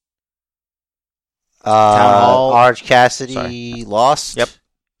else? Orange Cassidy lost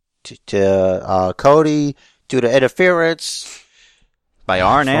to Cody due to interference by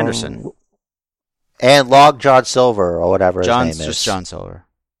Arn Anderson and Long John Silver or whatever his name is. Just John Silver.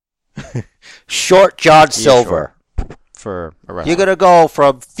 Short John Silver. Short. For a wrestler. You're gonna go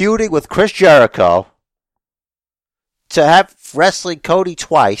from feuding with Chris Jericho to have wrestling Cody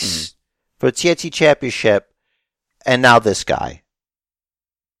twice for the TNT Championship, and now this guy.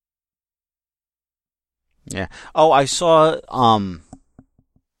 Yeah. Oh, I saw.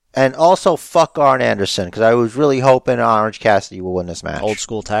 And also fuck Arn Anderson because I was really hoping Orange Cassidy will win this match. Old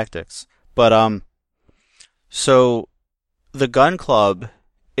school tactics, but so the Gun Club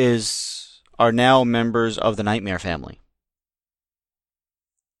are now members of the Nightmare family.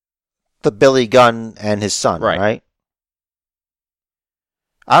 The Billy Gunn and his son, right?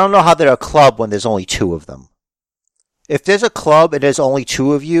 I don't know how they're a club when there's only two of them. If there's a club and there's only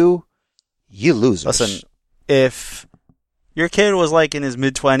two of you, you losers. Listen, if your kid was like in his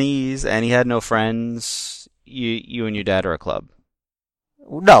mid-20s and he had no friends, you and your dad are a club.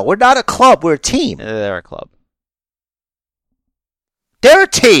 No, we're not a club. We're a team. They're a club. They're a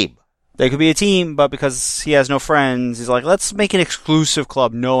team. They could be a team, but because he has no friends, he's like, let's make an exclusive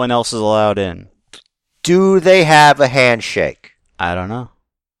club no one else is allowed in. Do they have a handshake? I don't know.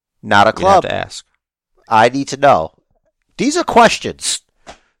 Not a club. You'd have to ask. I need to know. These are questions.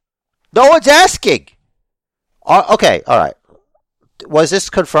 No one's asking. Okay, all right. Was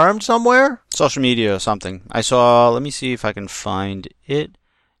this confirmed somewhere? Social media or something. I saw, let me see if I can find it.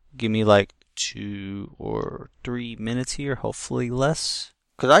 Give me like 2 or 3 minutes here, hopefully less.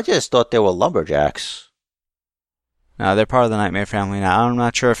 Because I just thought they were lumberjacks. No, they're part of the Nightmare family now. I'm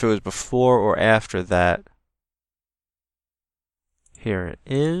not sure if it was before or after that. Here it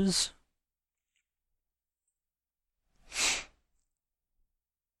is.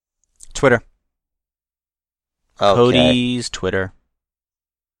 Twitter. Okay. Cody's Twitter.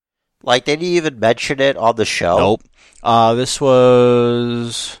 Like, they didn't even mention it on the show? Nope. This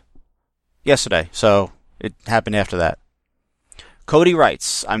was yesterday, so it happened after that. Cody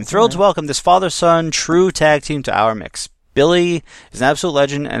writes, I'm thrilled to welcome this father-son true tag team to our mix. Billy is an absolute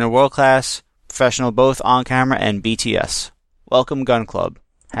legend and a world-class professional both on camera and BTS. Welcome Gun Club.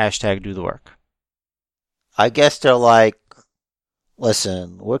 Hashtag do the work. I guess they're like,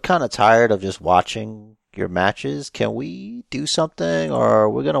 listen, we're kind of tired of just watching your matches. Can we do something, or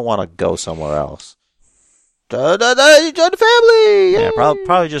we're going to want to go somewhere else? Join the family! Yay! Yeah,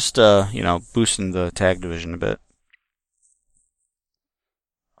 probably just, boosting the tag division a bit.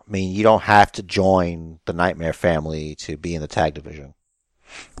 I mean, you don't have to join the Nightmare family to be in the tag division.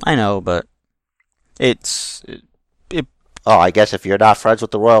 I know, but it's... Oh, I guess if you're not friends with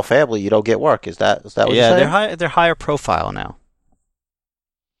the royal family, you don't get work. Is that what you're saying? Yeah, they're higher profile now.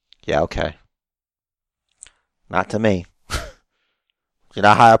 Yeah, okay. Not to me. You're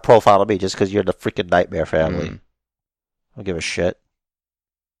not higher profile to me just because you're the freaking Nightmare family. I don't give a shit.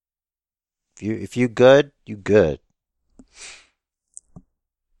 If you good, you good.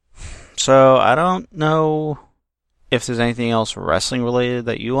 So, I don't know if there's anything else wrestling related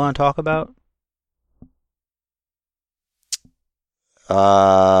that you want to talk about.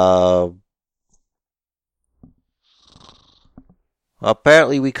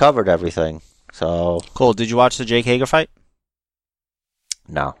 Apparently we covered everything. So Cool. Did you watch the Jake Hager fight?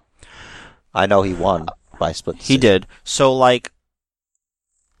 No. I know he won by split decision. He did. So, like,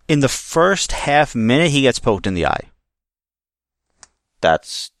 in the first half minute, he gets poked in the eye.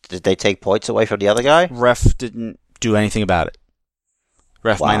 Did they take points away from the other guy? Ref didn't do anything about it.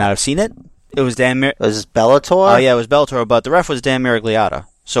 Ref might not have seen it. It was Dan Was this Bellator? Oh, yeah, it was Bellator, but the ref was Dan Miragliotta.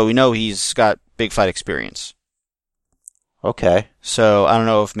 So we know he's got big fight experience. Okay. So I don't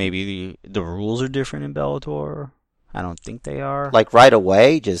know if maybe the rules are different in Bellator. I don't think they are. Like right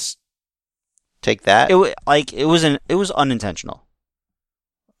away, just take that? It was unintentional.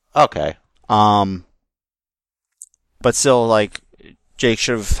 Okay. But still, like, Jake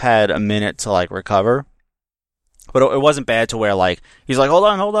should have had a minute to, like, recover. But it wasn't bad to where, like, he's like, hold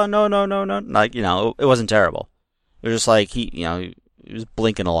on, no. Like, it wasn't terrible. It was just like, he was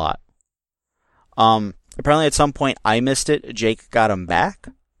blinking a lot. Apparently at some point I missed it. Jake got him back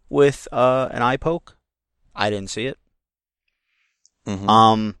with, an eye poke. I didn't see it.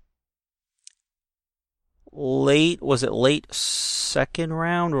 Mm-hmm. Was it late second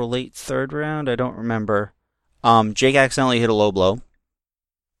round or late third round? I don't remember. Jake accidentally hit a low blow.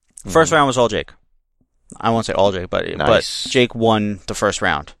 First round was all Jake. I won't say all Jake, but Jake won the first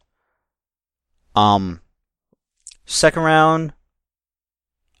round. Second round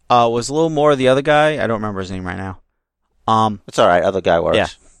was a little more of the other guy. I don't remember his name right now. It's all right. Other guy works. Yeah.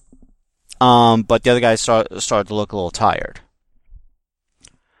 But the other guy started to look a little tired.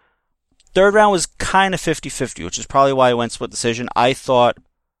 Third round was kind of 50-50, which is probably why I went split decision. I thought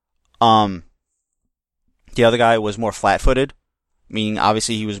the other guy was more flat-footed, meaning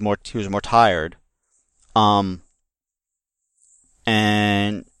obviously he was more tired. And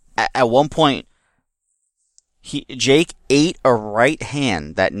at one point, Jake ate a right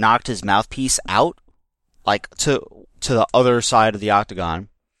hand that knocked his mouthpiece out, like to the other side of the octagon,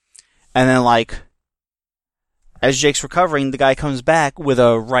 and then like as Jake's recovering, the guy comes back with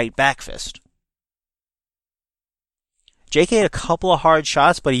a right back fist. Jake ate a couple of hard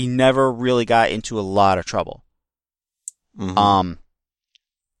shots, but he never really got into a lot of trouble. Mm-hmm.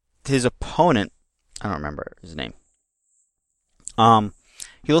 His opponent, I don't remember his name.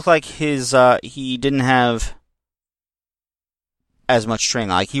 He looked like he didn't have as much training.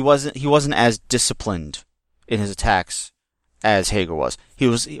 Like he wasn't as disciplined in his attacks as Hager was. He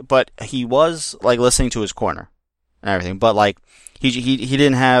was like listening to his corner and everything. But like he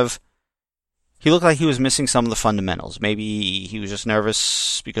didn't have. He looked like he was missing some of the fundamentals. Maybe he was just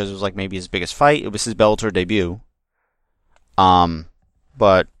nervous because it was like maybe his biggest fight. It was his Bellator debut.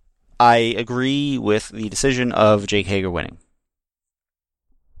 But I agree with the decision of Jake Hager winning.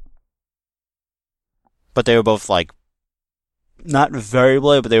 But they were both like not very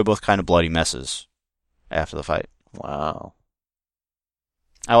bloody, but they were both kind of bloody messes after the fight. Wow.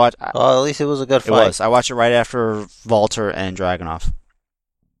 Well, at least it was a good fight. It was. I watched it right after Walter and Dragunov.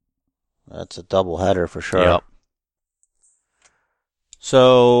 That's a double header for sure. Yep.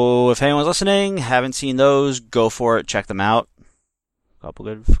 So, if anyone's listening, haven't seen those, go for it. Check them out. Couple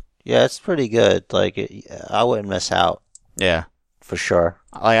good. Yeah, it's pretty good. Like, I wouldn't miss out. Yeah, for sure.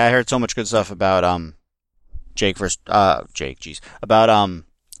 Like I heard so much good stuff about about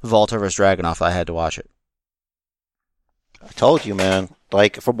Walter versus Dragunov. I had to watch it. I told you, man.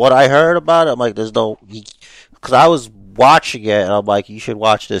 Like, from what I heard about it, I'm like, there's no... Because I was watching it, and I'm like, you should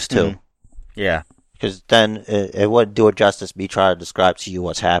watch this, too. Mm-hmm. Yeah. Because then it wouldn't do it justice me trying to describe to you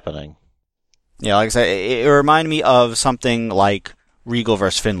what's happening. Yeah, like I said, it reminded me of something like Regal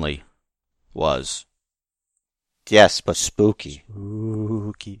versus Finlay was. Yes, but spooky.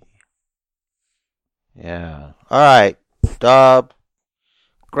 Spooky. Yeah. All right.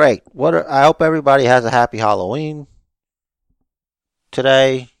 Great. I hope everybody has a happy Halloween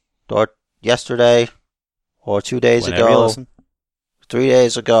today, or yesterday, or 2 days Whenever you ago, listen. 3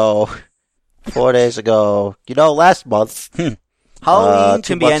 days ago, 4 days ago. Last month. Halloween 2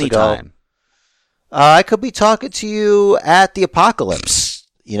 can be months any ago. time. I could be talking to you at the apocalypse.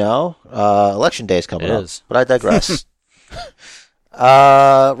 Election day is coming It up. is. But I digress.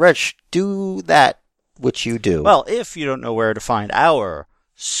 Rich, do that which you do. Well, if you don't know where to find our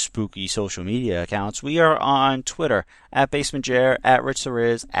spooky social media accounts, we are on Twitter at BasementJair, at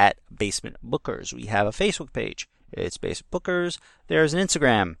RichTheRiz, at BasementBookers. We have a Facebook page. It's Basement Bookers. There's an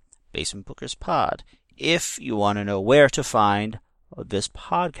Instagram, Basement Bookers Pod. If you want to know where to find this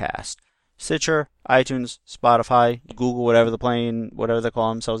podcast, Stitcher, iTunes, Spotify, Google, whatever they call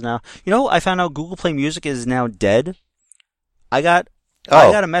themselves now. I found out Google Play Music is now dead. I got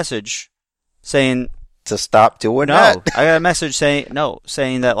a message saying to stop doing no. that. I got a message saying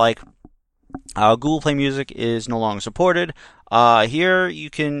that Google Play Music is no longer supported. Here you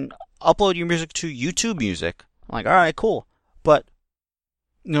can upload your music to YouTube Music. I'm like, all right, cool, but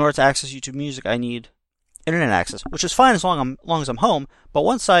in order to access YouTube Music, I need internet access, which is fine as long as I'm home. But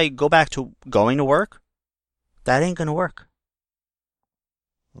once I go back to going to work, that ain't gonna work.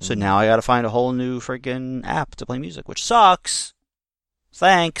 So now I gotta find a whole new freaking app to play music, which sucks.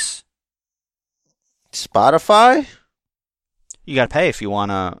 Thanks. Spotify? You gotta pay if you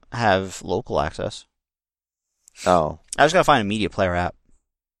wanna have local access. Oh. I just gotta find a media player app.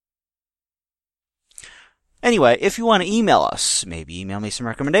 Anyway, if you want to email us, maybe email me some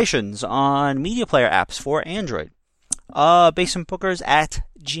recommendations on media player apps for Android.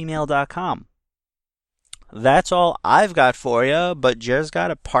 basementbookers@gmail.com. That's all I've got for you, but Jer's got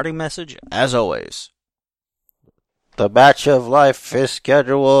a parting message as always. The match of life is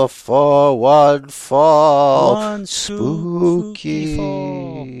scheduled for one fall. One spooky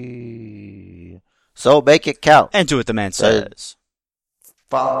fall. So make it count. And do what the man says.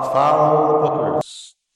 Follow the bookers.